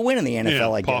doesn't pay to win in the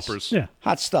NFL, I guess. Paupers. Yeah.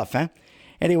 Hot stuff, huh?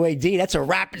 Anyway, D, that's a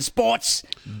wrap in sports.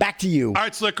 Back to you. All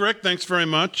right, Slick Rick, thanks very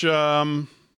much.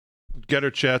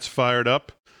 Getter chat's fired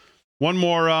up. One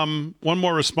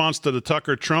more response to the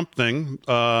Tucker Trump thing.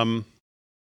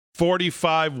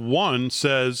 45-1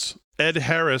 says Ed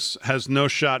Harris has no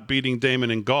shot beating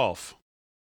Damon in golf.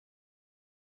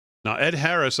 Now, Ed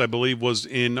Harris, I believe, was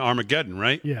in Armageddon,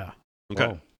 right? Yeah. Okay.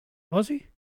 Whoa. Was he?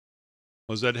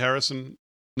 Was Ed Harrison?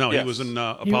 No, Yes. he was in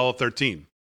Apollo 13.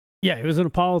 Yeah, he was in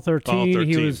Apollo 13. Apollo 13.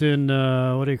 He was in,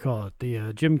 what do you call it?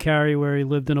 The Jim Carrey where he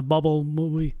lived in a bubble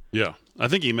movie. Yeah. I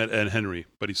think he meant Ed Henry,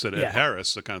 but he said Ed Yeah.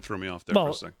 Harris. That kind of threw me off there for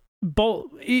a second.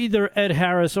 Either Ed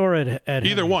Harris or Ed Either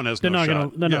Henry. one has They're no not shot.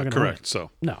 Gonna, they're not going to correct. win. So,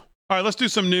 No. all right, let's do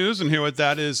some news and hear what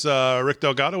that is. Rick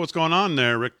Delgado, what's going on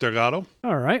there, Rick Delgado?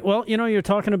 All right. Well, you're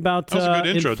talking about That was a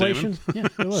good intro, inflation. Damon.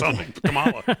 Yeah, it was. Sounds like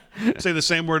Kamala. Say the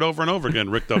same word over and over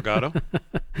again, Rick Delgado.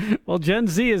 Well, Gen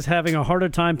Z is having a harder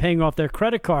time paying off their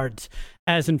credit cards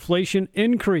as inflation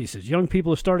increases. Young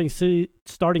people are starting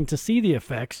to see the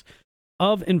effects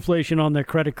of inflation on their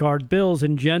credit card bills,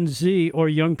 and Gen Z, or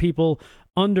young people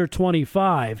under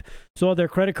 25, saw their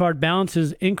credit card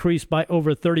balances increase by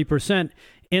over 30%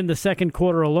 in the second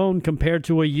quarter alone compared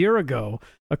to a year ago,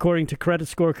 according to credit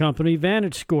score company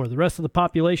VantageScore. The rest of the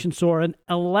population saw an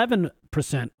 11%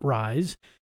 rise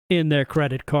in their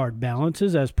credit card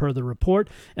balances, as per the report.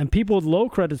 And people with low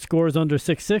credit scores under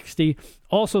 660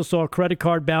 also saw credit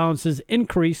card balances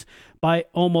increase by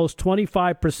almost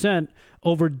 25%,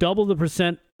 over double the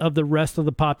percent of the rest of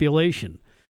the population.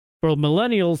 For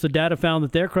millennials, the data found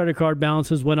that their credit card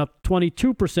balances went up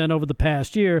 22% over the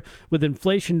past year, with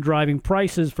inflation driving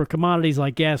prices for commodities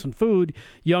like gas and food.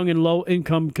 Young and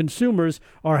low-income consumers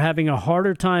are having a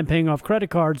harder time paying off credit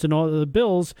cards and all the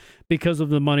bills because of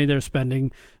the money they're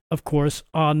spending, of course,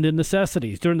 on the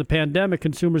necessities. During the pandemic,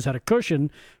 consumers had a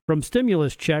cushion from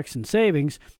stimulus checks and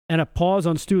savings and a pause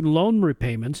on student loan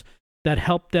repayments that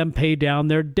helped them pay down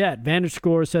their debt.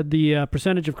 VantageScore said the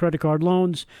percentage of credit card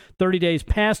loans 30 days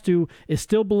past due is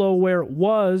still below where it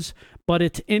was, but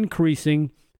it's increasing,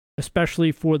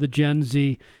 especially for the Gen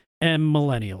Z and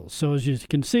millennials. So as you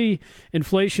can see,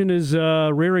 inflation is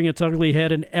rearing its ugly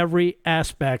head in every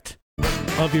aspect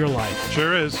of your life.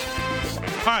 Sure is.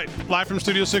 All right, live from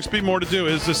Studio 6B, more to do.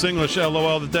 Is This English?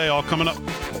 LOL the day, all coming up.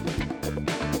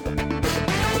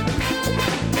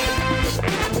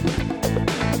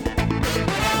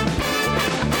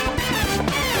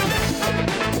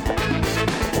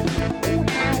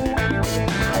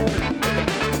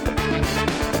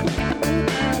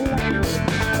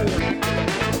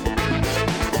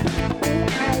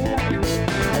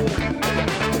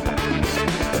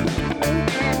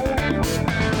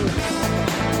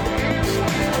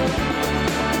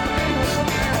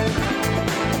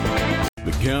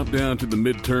 Countdown to the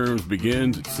midterms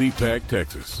begins at CPAC,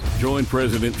 Texas. Join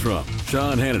President Trump,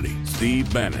 Sean Hannity,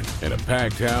 Steve Bannon, and a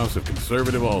packed house of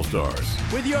conservative all-stars.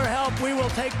 With your help, we will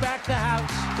take back the House.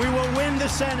 We will win the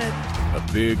Senate. A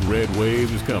big red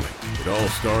wave is coming. It all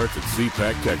starts at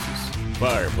CPAC, Texas.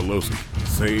 Fire Pelosi.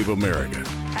 Save America.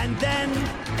 And then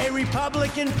a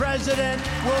Republican president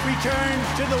will return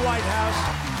to the White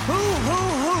House. Who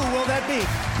will that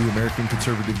be? The American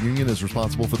Conservative Union is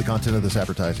responsible for the content of this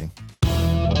advertising.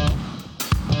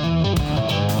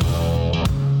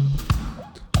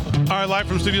 All right, live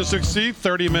from Studio 6C,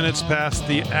 30 minutes past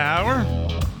the hour.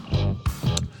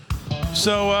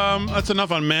 So that's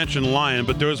enough on Manchin lying,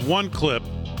 but there was one clip.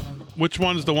 Which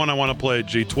one's the one I want to play?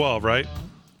 G12, right?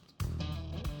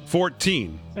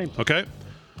 14. Same. Okay.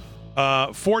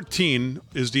 14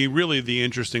 is really the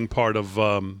interesting part of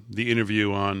the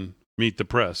interview on Meet the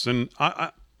Press. And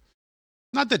I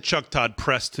not that Chuck Todd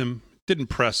pressed him, didn't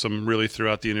press him really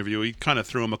throughout the interview. He kind of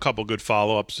threw him a couple good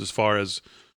follow-ups as far as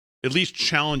at least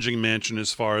challenging Manchin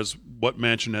as far as what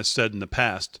Manchin has said in the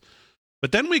past.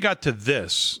 But then we got to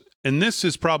this, and this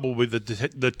is probably the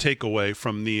takeaway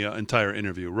from the entire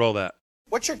interview. Roll that.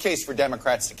 What's your case for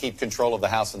Democrats to keep control of the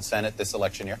House and Senate this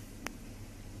election year?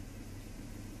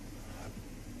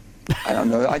 I don't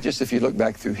know. If you look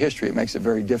back through history, it makes it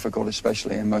very difficult,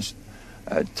 especially in most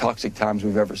toxic times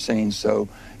we've ever seen. So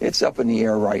it's up in the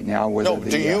air right now whether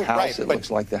the House, it looks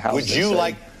like the House.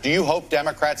 Do you hope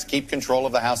Democrats keep control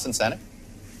of the House and Senate?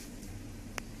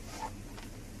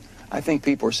 I think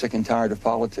people are sick and tired of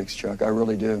politics, Chuck. I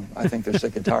really do. I think they're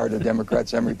sick and tired of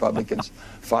Democrats and Republicans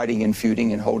fighting and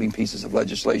feuding and holding pieces of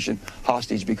legislation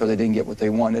hostage because they didn't get what they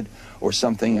wanted or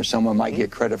something, or someone might get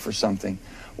credit for something.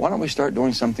 Why don't we start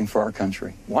doing something for our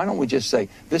country? Why don't we just say,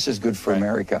 this is good for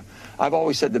America? I've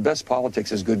always said the best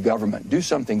politics is good government. Do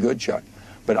something good, Chuck.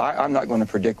 But I'm not going to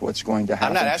predict what's going to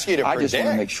happen. I'm not asking you to I predict. just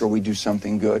want to make sure we do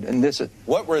something good. And this is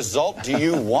what result do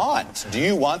you want? Do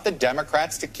you want the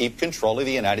Democrats to keep control of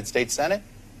the United States Senate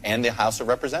and the House of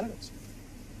Representatives?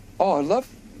 Oh, I love.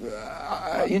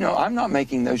 I'm not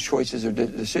making those choices or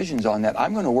decisions on that.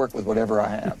 I'm going to work with whatever I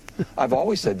have. I've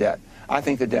always said that. I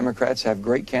think the Democrats have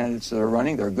great candidates that are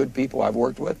running. They're good people I've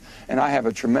worked with. And I have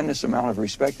a tremendous amount of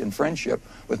respect and friendship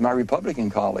with my Republican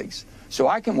colleagues. So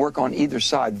I can work on either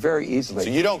side very easily.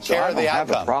 So you don't care I don't the have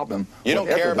outcome? A problem. You don't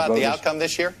care about the outcome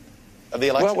this year of the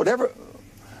election? Well,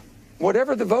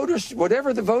 whatever the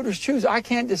voters choose, I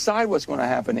can't decide what's going to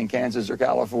happen in Kansas or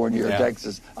California or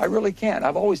Texas. I really can't.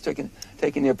 I've always taken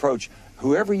the approach,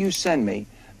 whoever you send me,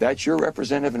 that's your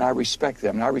representative, and I respect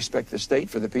them. And I respect the state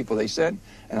for the people they send,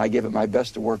 and I give it my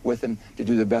best to work with them to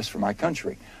do the best for my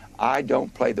country. I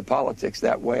don't play the politics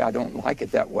that way. I don't like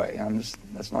it that way.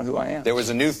 That's not who I am. There was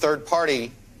a new third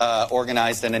party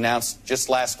organized and announced just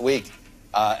last week.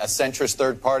 A centrist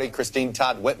third party, Christine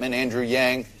Todd Whitman, Andrew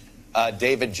Yang,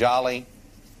 David Jolly.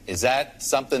 Is that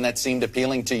something that seemed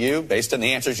appealing to you? Based on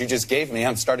the answers you just gave me,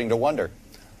 I'm starting to wonder.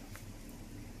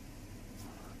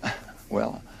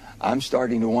 Well, I'm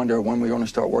starting to wonder when we're going to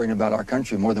start worrying about our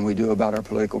country more than we do about our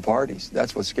political parties.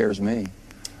 That's what scares me.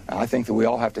 I think that we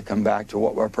all have to come back to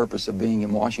what our purpose of being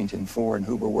in Washington for and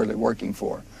who we're really working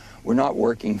for. We're not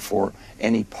working for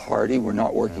any party. We're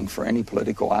not working for any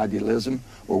political idealism.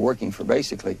 We're working for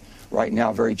basically right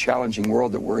now a very challenging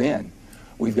world that we're in.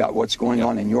 We've got what's going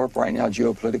on in Europe right now,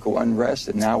 geopolitical unrest,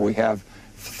 and now we have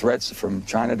threats from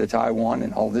China to Taiwan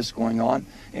and all this going on.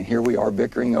 And here we are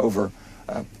bickering over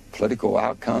political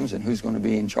outcomes and who's going to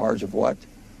be in charge of what.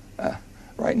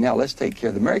 Right now, let's take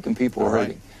care. The American people are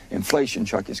hurting. Inflation,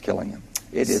 Chuck, is killing them.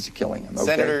 It is killing them. Okay?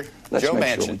 Senator let's Joe make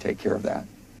Manchin. sure we take care of that.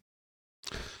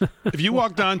 If you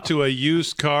walked onto a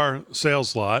used car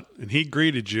sales lot and he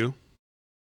greeted you,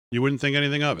 you wouldn't think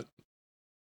anything of it.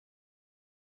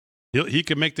 He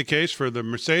could make the case for the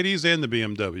Mercedes and the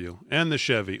BMW and the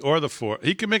Chevy or the Ford.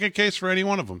 He could make a case for any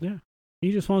one of them. Yeah.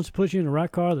 He just wants to put you in the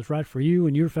right car that's right for you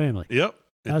and your family. Yep.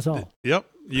 That's all. Yep.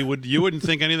 You wouldn't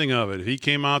think anything of it. If he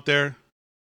came out there.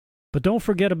 But don't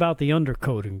forget about the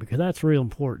undercoating, because that's real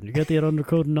important. You get that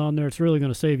undercoating on there, it's really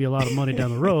going to save you a lot of money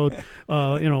down the road,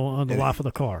 on the life of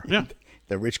the car. Yeah.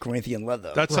 The rich Corinthian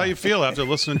leather. That's how you feel after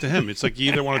listening to him. It's like you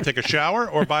either want to take a shower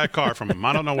or buy a car from him.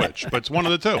 I don't know which, but it's one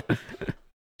of the two.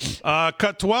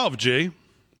 Cut 12, G.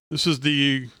 This is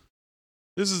the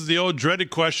old dreaded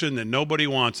question that nobody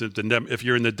wants if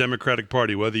you're in the Democratic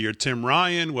Party, whether you're Tim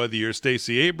Ryan, whether you're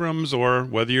Stacey Abrams, or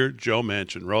whether you're Joe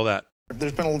Manchin. Roll that.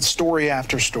 There's been story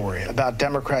after story about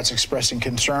Democrats expressing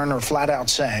concern or flat out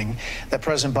saying that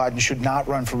President Biden should not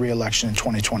run for re-election in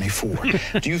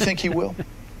 2024. Do you think he will?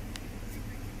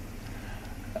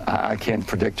 I can't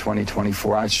predict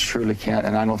 2024. I truly can't,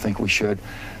 and I don't think we should.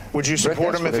 Would you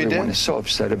support him if he did? Everyone is so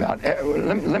upset about.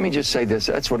 Let me just say this.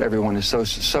 That's what everyone is so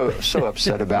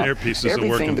upset about.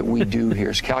 Everything that we do here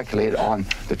is calculated on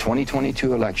the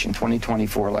 2022 election,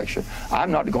 2024 election.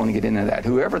 I'm not going to get into that.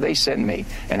 Whoever they send me,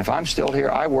 and if I'm still here,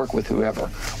 I work with whoever,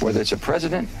 whether it's a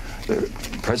president,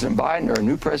 President Biden, or a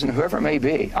new president, whoever it may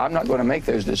be. I'm not going to make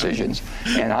those decisions,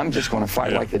 and I'm just going to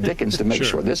fight like the Dickens to make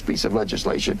sure this piece of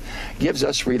legislation gives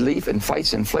us relief and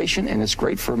fights inflation, and it's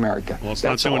great for America. Well, it's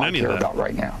That's not doing all I any care of that. about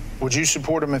right now. Would you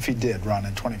support him if he did run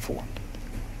in 24?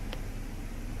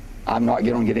 I'm not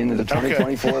going to get into the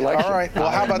 2024 election. All right.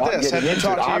 Well, how about this? Have you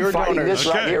talked to your donors?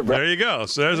 Right here, there you go.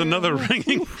 So there's another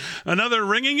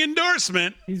ringing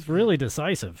endorsement. He's really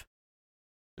decisive.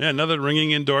 Yeah, another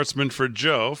ringing endorsement for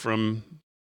Joe from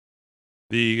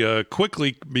the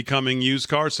quickly becoming used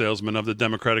car salesman of the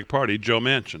Democratic Party, Joe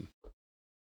Manchin.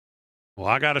 Well,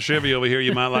 I got a Chevy over here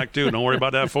you might like too. Don't worry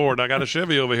about that Ford. I got a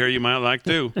Chevy over here you might like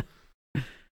too.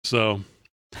 So,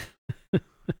 I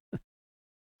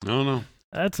don't know.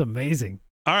 That's amazing.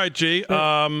 All right, G.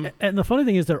 And the funny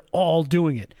thing is they're all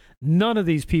doing it. None of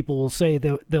these people will say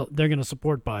they're going to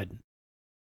support Biden.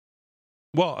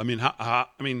 Well, I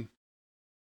mean,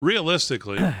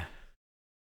 realistically,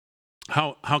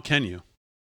 how can you?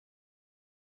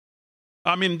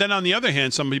 I mean, then on the other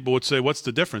hand, some people would say, what's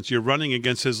the difference? You're running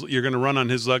against you're going to run on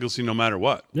his legacy no matter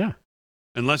what. Yeah.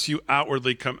 Unless you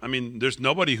outwardly there's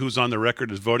nobody who's on the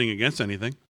record as voting against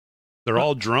anything. They're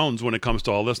all drones when it comes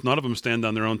to all this. None of them stand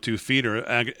on their own 2 feet or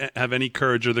have any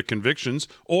courage or the convictions,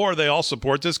 or they all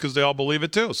support this because they all believe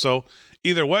it too. So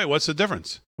either way, what's the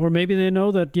difference? Or maybe they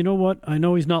know that, you know what, I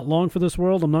know he's not long for this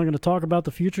world. I'm not going to talk about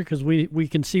the future because we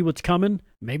can see what's coming.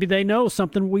 Maybe they know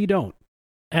something we don't,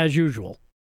 as usual.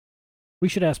 We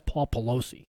should ask Paul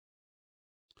Pelosi.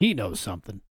 He knows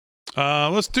something.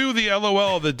 Let's do the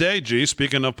LOL of the day, G.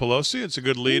 Speaking of Pelosi, it's a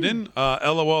good lead-in.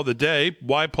 LOL of the day,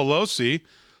 why Pelosi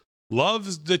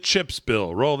loves the chips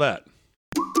bill. Roll that.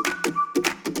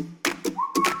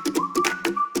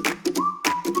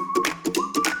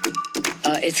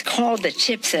 It's called the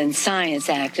Chips and Science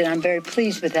Act, and I'm very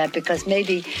pleased with that because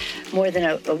maybe more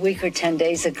than a week or 10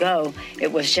 days ago,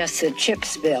 it was just a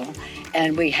chips bill,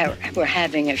 and we're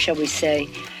having, shall we say,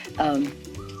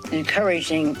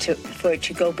 encouraging for it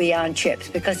to go beyond chips,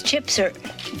 because chips are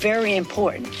very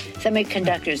important.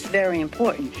 Semiconductors, very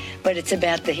important, but it's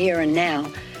about the here and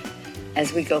now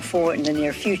as we go forward in the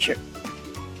near future.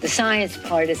 The science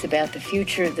part is about the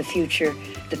future, and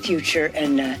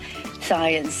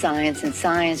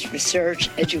science, research,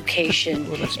 education,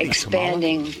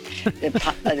 expanding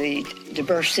the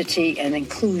diversity and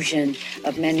inclusion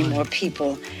of many more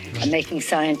people, making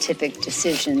scientific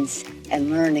decisions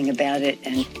and learning about it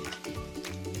and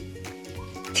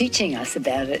teaching us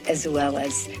about it, as well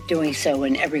as doing so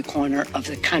in every corner of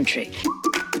the country.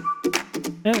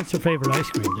 And it's her favorite ice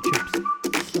cream, the chips.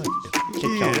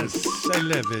 Yes, I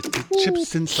love it. The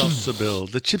chips and salsa bill.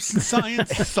 The chips and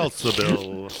science salsa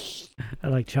bill. I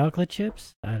like chocolate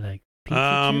chips. I like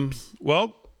pizza chips.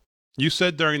 Well, you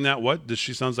said during that, what? Does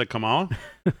she sounds like Kamala?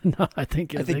 No, I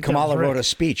think Kamala wrote a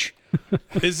speech.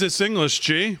 Is this English,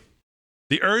 G?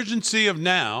 The urgency of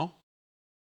now.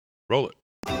 Roll it.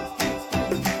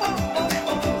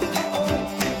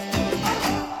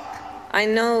 I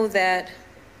know that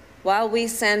while we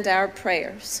send our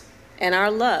prayers and our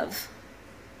love,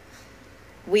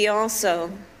 we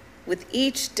also, with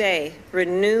each day,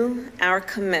 renew our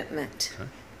commitment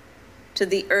to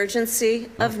the urgency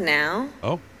of now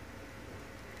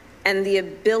and the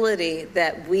ability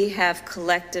that we have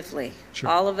collectively,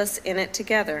 all of us in it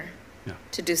together,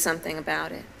 to do something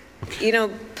about it. Okay. You know,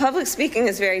 public speaking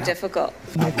is very difficult.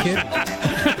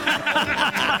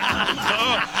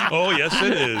 Oh, yes,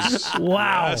 it is.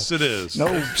 Wow. Yes, it is.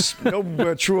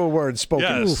 No truer words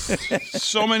spoken. Yes.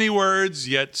 So many words,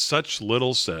 yet such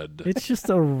little said. It's just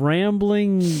a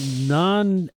rambling,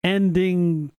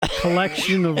 non-ending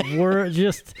collection of words,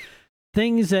 just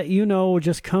things that,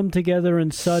 just come together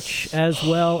in such, as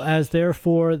well as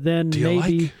therefore then Do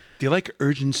you like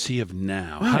urgency of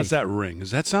now? Right. How's that ring?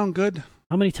 Does that sound good?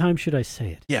 How many times should I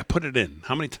say it? Yeah, put it in.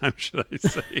 How many times should I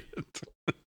say it?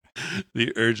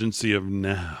 The urgency of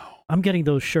now. I'm getting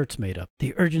those shirts made up.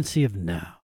 The urgency of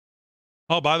now.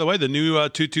 Oh, by the way, the new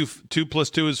 2 plus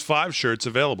 2 is 5 shirts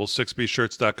available,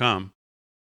 6bshirts.com.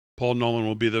 Paul Nolan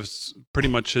will be pretty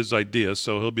much his idea,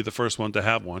 so he'll be the first one to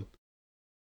have one.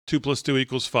 2 plus 2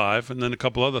 equals 5, and then a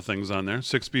couple other things on there,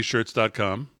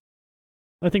 6bshirts.com.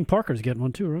 I think Parker's getting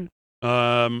one too, right?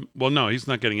 Well, no, he's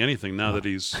not getting anything now that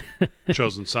he's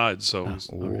chosen sides, so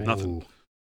nothing.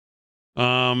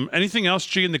 Anything else,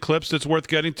 G, in the clips that's worth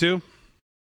getting to?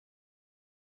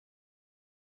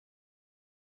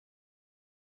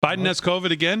 Biden has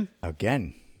COVID again?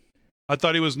 Again. I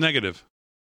thought he was negative.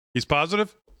 He's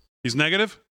positive? He's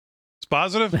negative? He's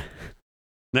positive?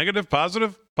 Negative,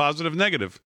 positive, positive,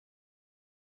 negative.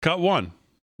 Cut 1.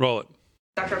 Roll it.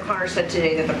 Dr. O'Connor said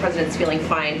today that the president's feeling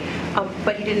fine,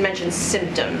 but he didn't mention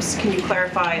symptoms. Can you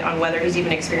clarify on whether he's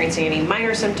even experiencing any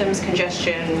minor symptoms,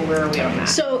 congestion? Where are we on that?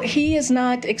 So he is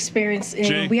not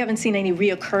experiencing, we haven't seen any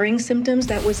reoccurring symptoms.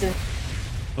 That was a...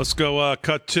 Let's go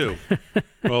cut 2.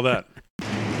 Roll that.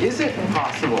 Is it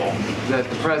possible that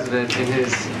the president, in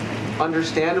his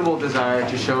understandable desire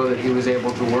to show that he was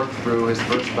able to work through his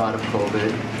first bout of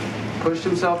COVID, pushed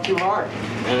himself too hard,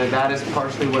 and that is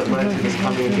partially what led to this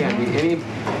coming again? I mean, any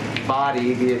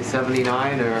body, be it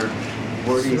 79 or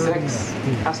 46,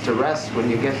 has to rest when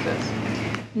you get this.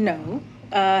 No.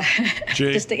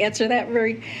 Just to answer that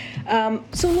very...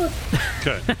 so look...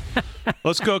 Okay.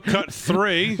 Let's go cut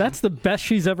 3. That's the best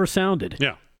she's ever sounded.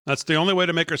 Yeah. That's the only way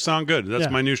to make her sound good. That's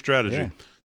my new strategy. Yeah.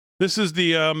 This is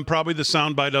the probably the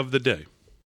soundbite of the day.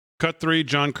 Cut 3,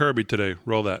 John Kirby today.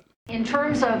 Roll that. In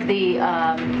terms of the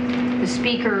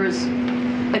speaker's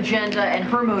agenda and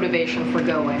her motivation for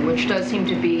going, which does seem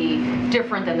to be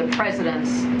different than the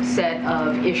president's set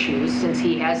of issues, since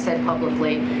he has said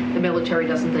publicly the military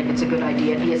doesn't think it's a good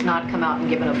idea. He has not come out and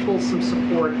given a fulsome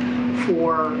support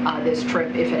for this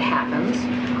trip if it happens.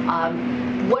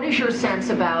 What is your sense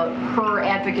about her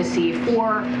advocacy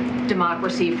for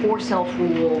democracy, for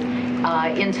self-rule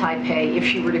in Taipei if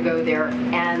she were to go there,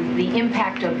 and the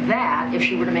impact of that if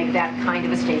she were to make that kind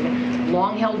of a statement,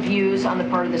 long-held views on the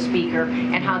part of the speaker,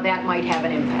 and how that might have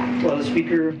an impact? Well, the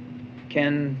speaker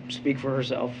can speak for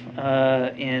herself,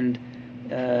 and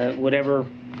whatever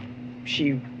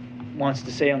she wants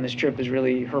to say on this trip is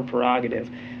really her prerogative.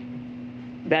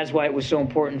 that's why it was so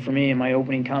important for me in my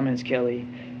opening comments, Kelly,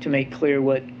 to make clear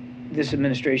what this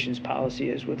administration's policy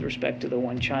is with respect to the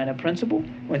One China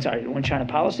One China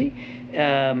policy,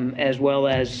 as well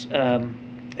as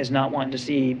not wanting to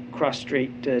see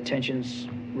cross-strait tensions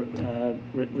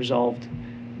resolved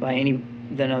by any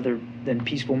other than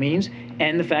peaceful means,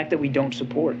 and the fact that we don't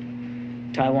support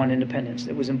Taiwan independence.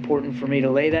 It was important for me to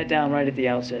lay that down right at the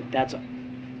outset. That's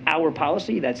our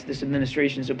policy. That's this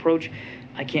administration's approach.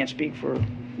 I can't speak for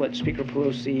what Speaker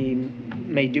Pelosi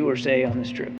may do or say on this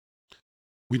trip.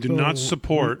 We do not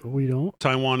support we don't?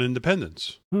 Taiwan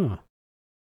independence. Huh.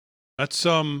 That's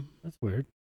weird.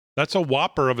 That's a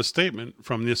whopper of a statement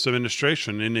from this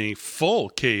administration in a full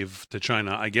cave to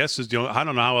China, I guess. I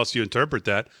don't know how else you interpret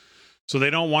that. So they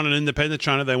don't want an independent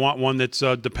China. They want one that's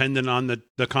dependent on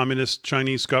the communist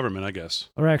Chinese government, I guess.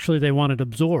 Or actually, they want it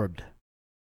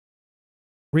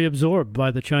reabsorbed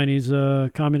by the Chinese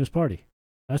Communist Party.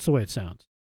 That's the way it sounds.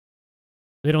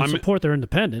 They don't support their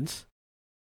independence.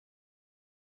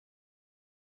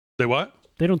 They what?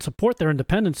 They don't support their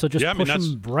independence, so just push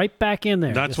them right back in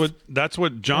there. That's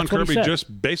what John Kirby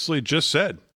just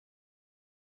said.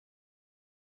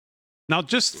 Now,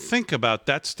 just think about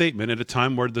that statement at a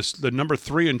time where the number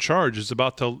 3 in charge is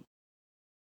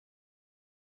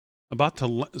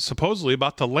supposedly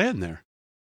about to land there.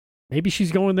 Maybe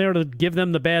she's going there to give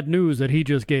them the bad news that he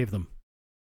just gave them.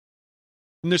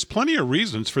 And there's plenty of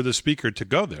reasons for the speaker to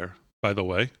go there, by the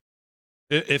way.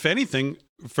 If anything,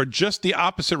 for just the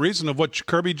opposite reason of what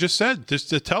Kirby just said, just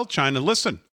to tell China,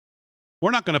 listen,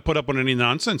 we're not going to put up with any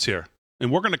nonsense here,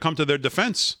 and we're going to come to their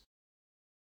defense.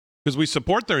 Because we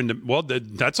support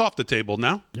that's off the table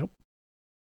now. Yep.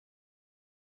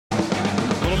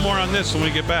 A little more on this when we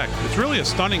get back. It's really a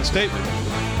stunning statement.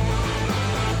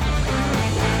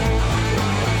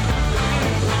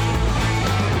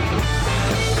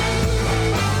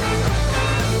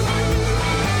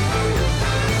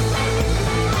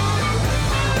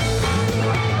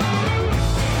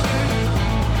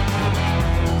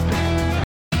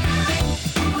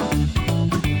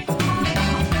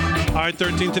 All right,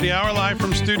 13 to the hour, live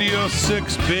from Studio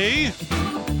 6B.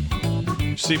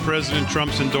 See President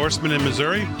Trump's endorsement in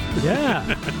Missouri?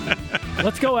 Yeah.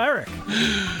 Let's go, Eric.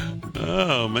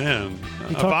 Oh, man.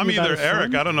 If I'm either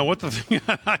Eric, I don't know what to think.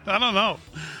 I don't know.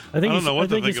 I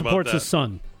think he supports his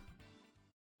son.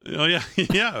 Oh, yeah.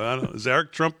 Yeah. Is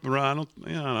Eric Trump? I don't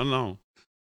know.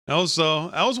 That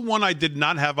was one I did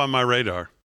not have on my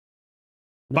radar.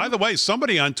 By the way,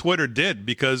 somebody on Twitter did,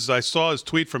 because I saw his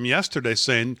tweet from yesterday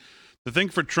saying the thing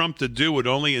for Trump to do would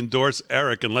only endorse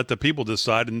Eric and let the people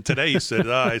decide. And today he said,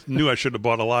 I knew I should have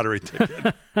bought a lottery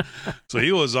ticket. So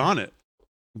he was on it.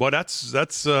 But that's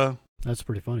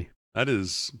pretty funny. That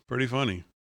is pretty funny.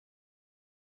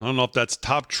 I don't know if that's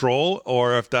top troll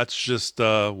or if that's just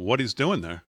what he's doing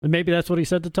there. And maybe that's what he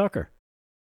said to Tucker.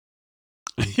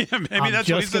 Yeah, maybe that's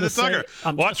what he said to Tucker.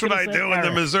 Watch what I do in the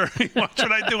Missouri. Watch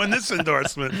what I do in this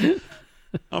endorsement.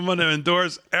 I'm going to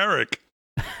endorse Eric.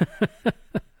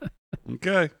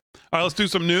 Okay. All right, let's do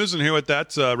some news and hear what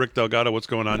that's. Rick Delgado, what's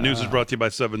going on? News is brought to you by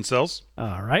 7 Cells.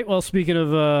 All right. Well, speaking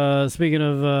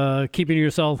of keeping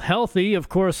yourself healthy, of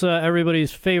course,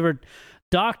 everybody's favorite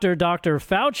doctor, Dr.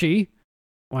 Fauci,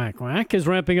 whack, is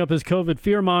ramping up his COVID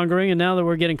fear-mongering. And now that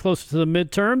we're getting closer to the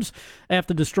midterms,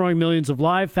 after destroying millions of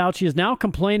lives, Fauci is now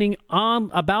complaining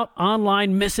about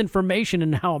online misinformation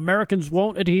and how Americans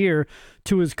won't adhere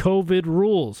to his COVID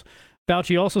rules.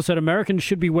 Fauci also said Americans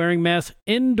should be wearing masks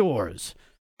indoors.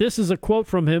 This is a quote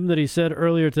from him that he said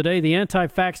earlier today. The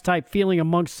anti-vax type feeling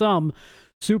amongst some,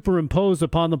 superimposed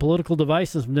upon the political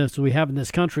divisiveness we have in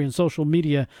this country and social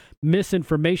media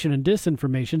misinformation and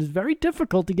disinformation, is very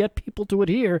difficult to get people to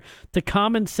adhere to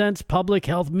common sense public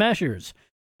health measures.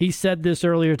 He said this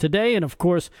earlier today, and of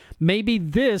course, maybe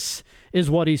this is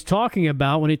what he's talking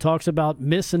about when he talks about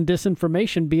mis and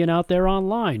disinformation being out there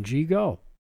online. Go.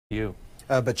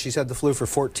 But she's had the flu for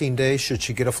 14 days. Should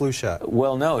she get a flu shot?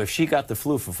 Well, no. If she got the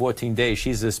flu for 14 days,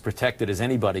 she's as protected as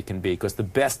anybody can be, because the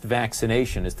best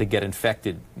vaccination is to get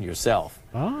infected yourself.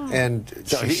 Oh. And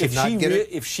so she should not get it?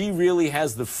 If she really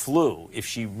has the flu,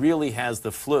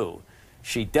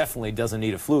 she definitely doesn't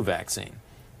need a flu vaccine.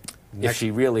 If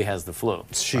she really has the flu.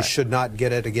 She should not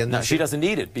get it again? No, she doesn't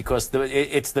need it, because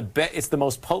it's the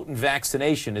most potent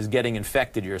vaccination is getting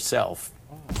infected yourself.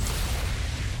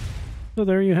 So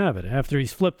there you have it. After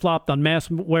he's flip-flopped on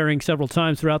mask wearing several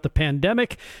times throughout the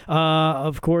pandemic,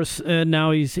 of course,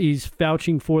 now he's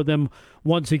vouching for them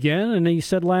once again. And he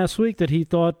said last week that he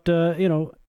thought,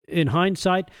 in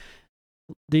hindsight,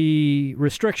 the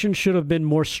restrictions should have been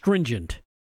more stringent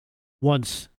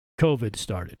once COVID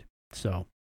started. So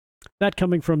that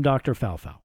coming from Dr.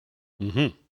 Falfau.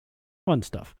 Mm-hmm. Fun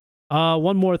stuff.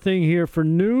 One more thing here for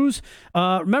news.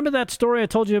 Remember that story I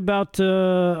told you about?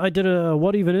 I did a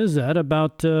What Even Is That?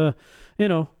 About,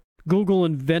 Google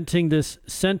inventing this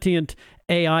sentient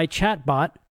AI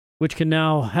chatbot, which can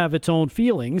now have its own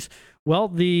feelings. Well,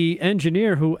 the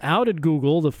engineer who outed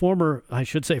Google, the former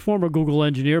Google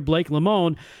engineer, Blake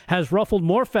Lemon, has ruffled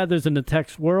more feathers in the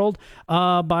tech world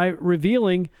by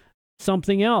revealing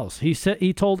something else.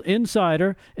 He told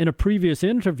Insider in a previous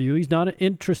interview he's not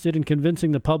interested in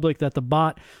convincing the public that the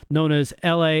bot known as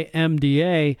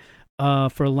LaMDA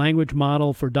for language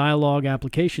model for dialogue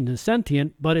application is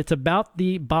sentient, but it's about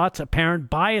the bot's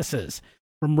apparent biases.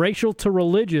 From racial to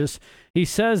religious, he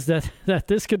says that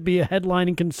this could be a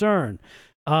headlining concern.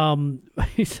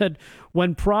 He said,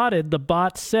 when prodded, the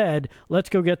bot said, "Let's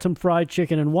go get some fried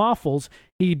chicken and waffles."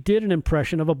 He did an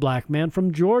impression of a black man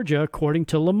from Georgia, according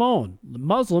to Lemon.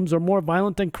 Muslims are more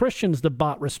violent than Christians, the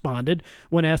bot responded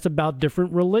when asked about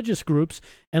different religious groups.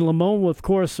 And Lemon, of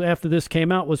course, after this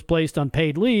came out, was placed on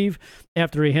paid leave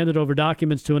after he handed over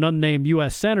documents to an unnamed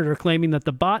U.S. senator claiming that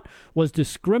the bot was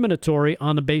discriminatory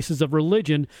on the basis of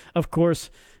religion. Of course,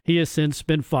 he has since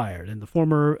been fired. And the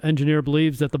former engineer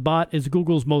believes that the bot is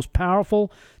Google's most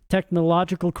powerful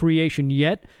technological creation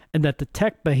yet, and that the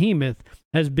tech behemoth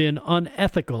has been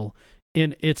unethical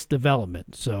in its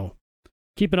development. So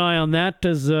keep an eye on that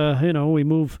as we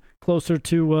move closer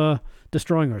to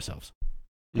destroying ourselves.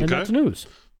 And Okay. that's news.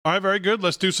 All right, very good.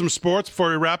 Let's do some sports before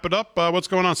we wrap it up. What's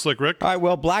going on, Slick Rick? All right,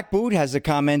 well, Black Boot has a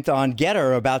comment on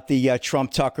Getter about the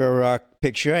Trump-Tucker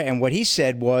picture, and what he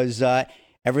said was,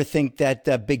 ever think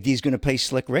that Big D's going to play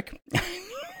Slick Rick?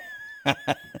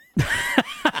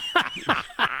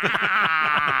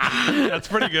 That's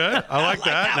pretty good. I like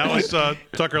that. Now it's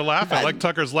Tucker laugh. I like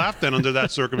Tucker's laugh then under that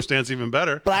circumstance even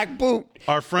better. Black Boot.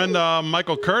 Our friend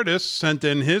Michael Curtis sent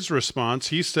in his response.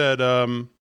 He said,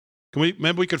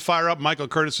 maybe we could fire up Michael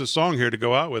Curtis's song here to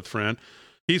go out with, Fran.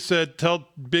 He said, tell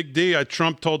Big D,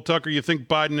 Trump told Tucker, you think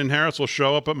Biden and Harris will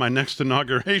show up at my next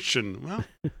inauguration? Well,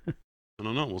 I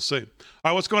don't know. We'll see.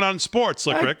 All right, what's going on in sports,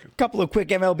 Slick Rick? A couple of quick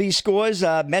MLB scores.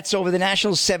 Mets over the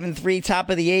Nationals, 7-3, top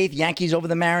of the eighth. Yankees over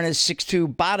the Mariners,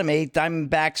 6-2, bottom eighth.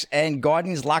 Diamondbacks and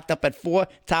Guardians locked up at 4,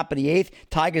 top of the eighth.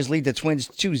 Tigers lead the Twins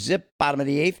 2-0, bottom of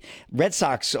the eighth. Red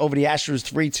Sox over the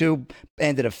Astros, 3-2,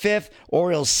 end of the fifth.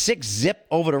 Orioles 6-0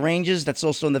 over the Rangers. That's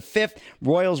also in the fifth.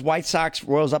 Royals, White Sox.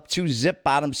 Royals up 2-0,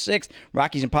 bottom sixth.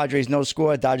 Rockies and Padres, no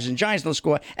score. Dodgers and Giants, no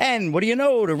score. And what do you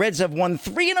know? The Reds have won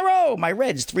 3 in a row. My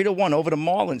Reds, 3-1 over the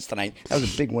Marlins tonight. That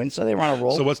was a big win, so they were on a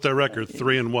roll. So what's their record?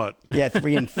 3 and what? Yeah,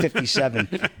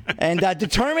 3-57. And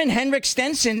determined Henrik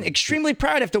Stenson extremely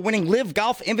proud after winning Live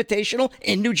Golf Invitational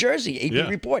in New Jersey. AP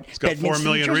report. He's got 4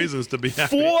 million reasons to be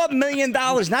happy. $4 million,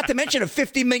 not to mention a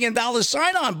 $50 million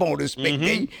sign-on bonus.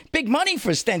 Big money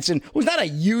for Stenson, who's not a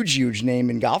huge name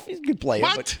in golf. He's a good player.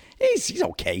 What? But he's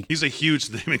okay. He's a huge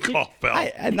name in golf, pal.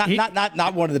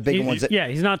 Not one of the big ones.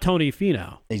 He's not Tony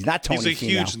Finau. He's not Tony Finau. He's a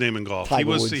huge name in golf. Tiger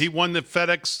Woods. He won the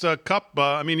FedEx Cup.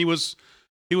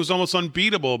 He was almost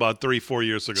unbeatable about 3-4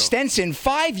 years ago. Stenson,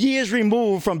 5 years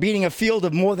removed from beating a field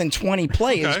of more than 20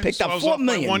 players, picked up $4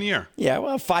 million. 1 year. Yeah,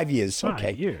 well, 5 years.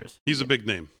 5 years. He's a big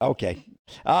name. Okay.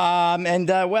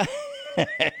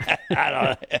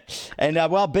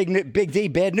 Big D,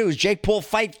 bad news. Jake Paul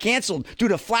fight canceled due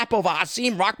to flap over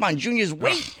Hasim Rahman Jr.'s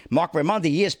weight. Mark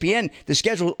Raimondi, ESPN, the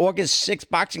scheduled August 6th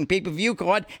boxing pay-per-view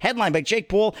card, headlined by Jake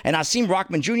Paul and Hasim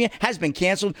Rahman Jr., has been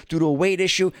canceled due to a weight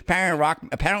issue.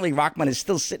 Apparently, Rahman is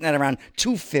still sitting at around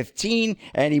 215,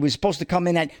 and he was supposed to come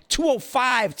in at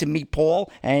 205 to meet Paul,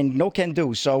 and no can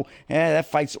do. So that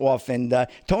fight's off. And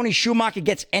Tony Schumacher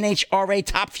gets NHRA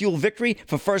Top Fuel victory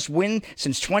for first win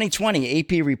since 2020.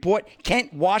 AP report.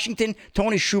 Kent, Washington.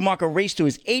 Tony Schumacher raced to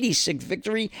his 86th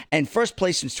victory and first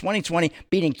place since 2020,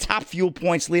 beating Top Fuel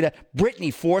points leader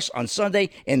Brittany Force on Sunday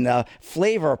in the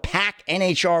Flavor Pack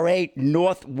NHRA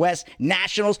Northwest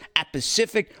Nationals at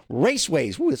Pacific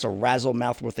Raceways. Ooh, that's a razzle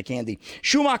mouth worth of candy.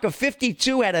 Schumacher,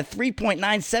 52, had a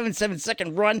 3.977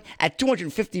 second run at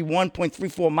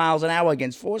 251.34 miles an hour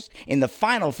against Force in the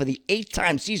final for the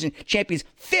 8-time season champions'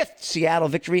 5th Seattle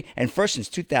victory and first since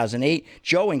 2008.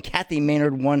 Joe and Kathy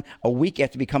Maynard won a week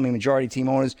after becoming majority team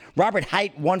owners. Robert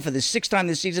Hite won for the 6th time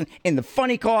this season in the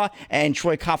funny car, and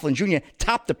Troy Coughlin Jr.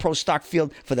 topped the pro stock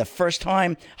field for the first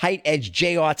time. Hite edged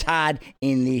J.R. Todd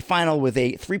in the final with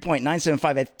a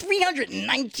 3.975 at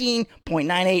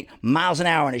 319.98 miles an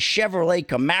hour, and a Chevrolet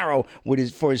Camaro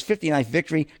for his 59th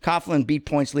victory. Coughlin beat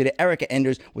points leader Erica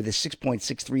Enders with a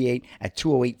 6.638 at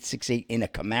 208.68 in a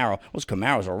Camaro. Those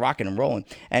Camaros are rocking and rolling.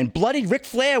 And bloodied Ric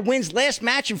Flair wins last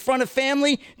match in front of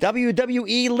family.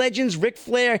 WWE legends Ric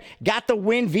Flair got the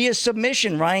win via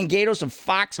submission. Ryan Gatos of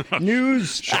Fox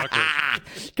News.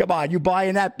 Come on, you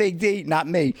buying that, Big D? Not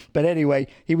me. But anyway,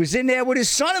 he was in there with his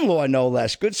son-in-law, no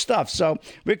less. Good stuff. So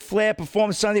Ric Flair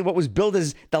performed Sunday what was billed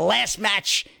as the last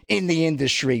match in the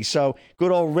industry. So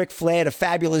good old Ric Flair, the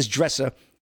fabulous dresser,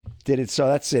 did it. So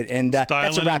that's it. And that's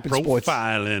a Rapid Sports.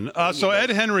 Profiling. So Ed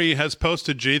Henry has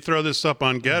posted, G, throw this up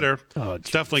on Getter.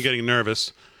 It's definitely getting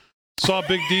nervous. Saw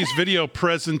Big D's video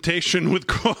presentation with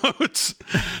quotes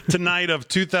tonight of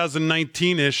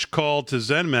 2019-ish call to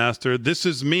Zen Master. This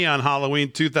is me on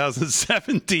Halloween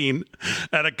 2017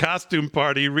 at a costume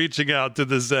party reaching out to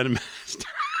the Zen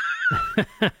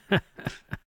Master.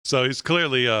 So he's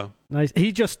clearly... nice.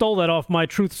 He just stole that off my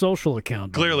Truth Social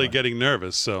account. Clearly getting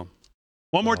nervous. So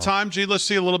one more time, G, let's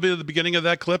see a little bit of the beginning of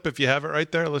that clip. If you have it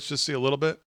right there, let's just see a little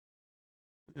bit.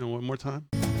 One more time.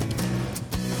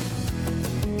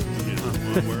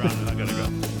 Well, we're on it. I gotta go.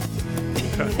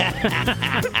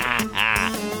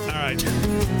 All right.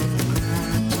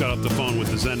 Just got off the phone with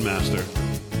the Zen Master.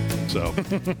 So,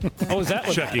 is that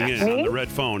what checking in on the red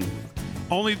phone?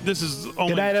 This is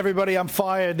only. Good night, everybody. I'm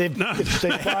fired. They This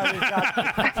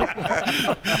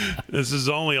is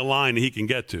only a line he can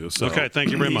get to. So, okay,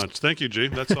 thank you very much. Thank you, G.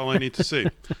 That's all I need to see.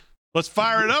 Let's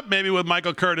fire it up, maybe with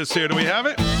Michael Curtis here. Do we have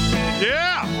it?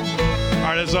 Yeah. All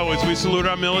right, as always, we salute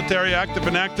our military, active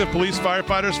and inactive, police,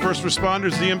 firefighters, first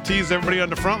responders, EMTs, everybody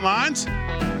on the front lines.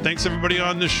 Thanks, everybody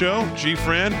on the show. G.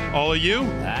 Fran, all of you.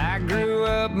 I grew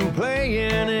up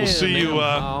playing. We'll see you.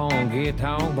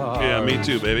 Yeah, me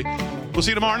too, baby. We'll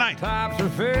see you tomorrow night,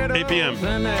 8 p.m.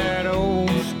 And that old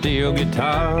steel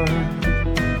guitar.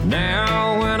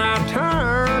 Now when I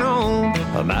turn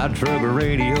on my trucker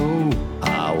radio,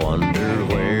 I wonder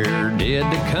where did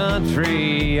the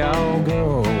country all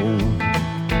go?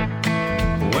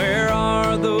 Where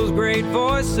are those great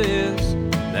voices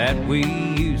that we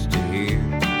used to hear?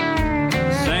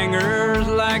 Singers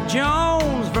like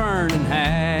Jones, Vernon,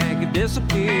 Hag have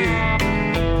disappeared.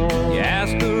 You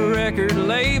ask the record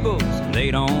labels,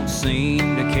 they don't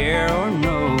seem to care or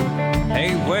know.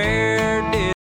 Hey, where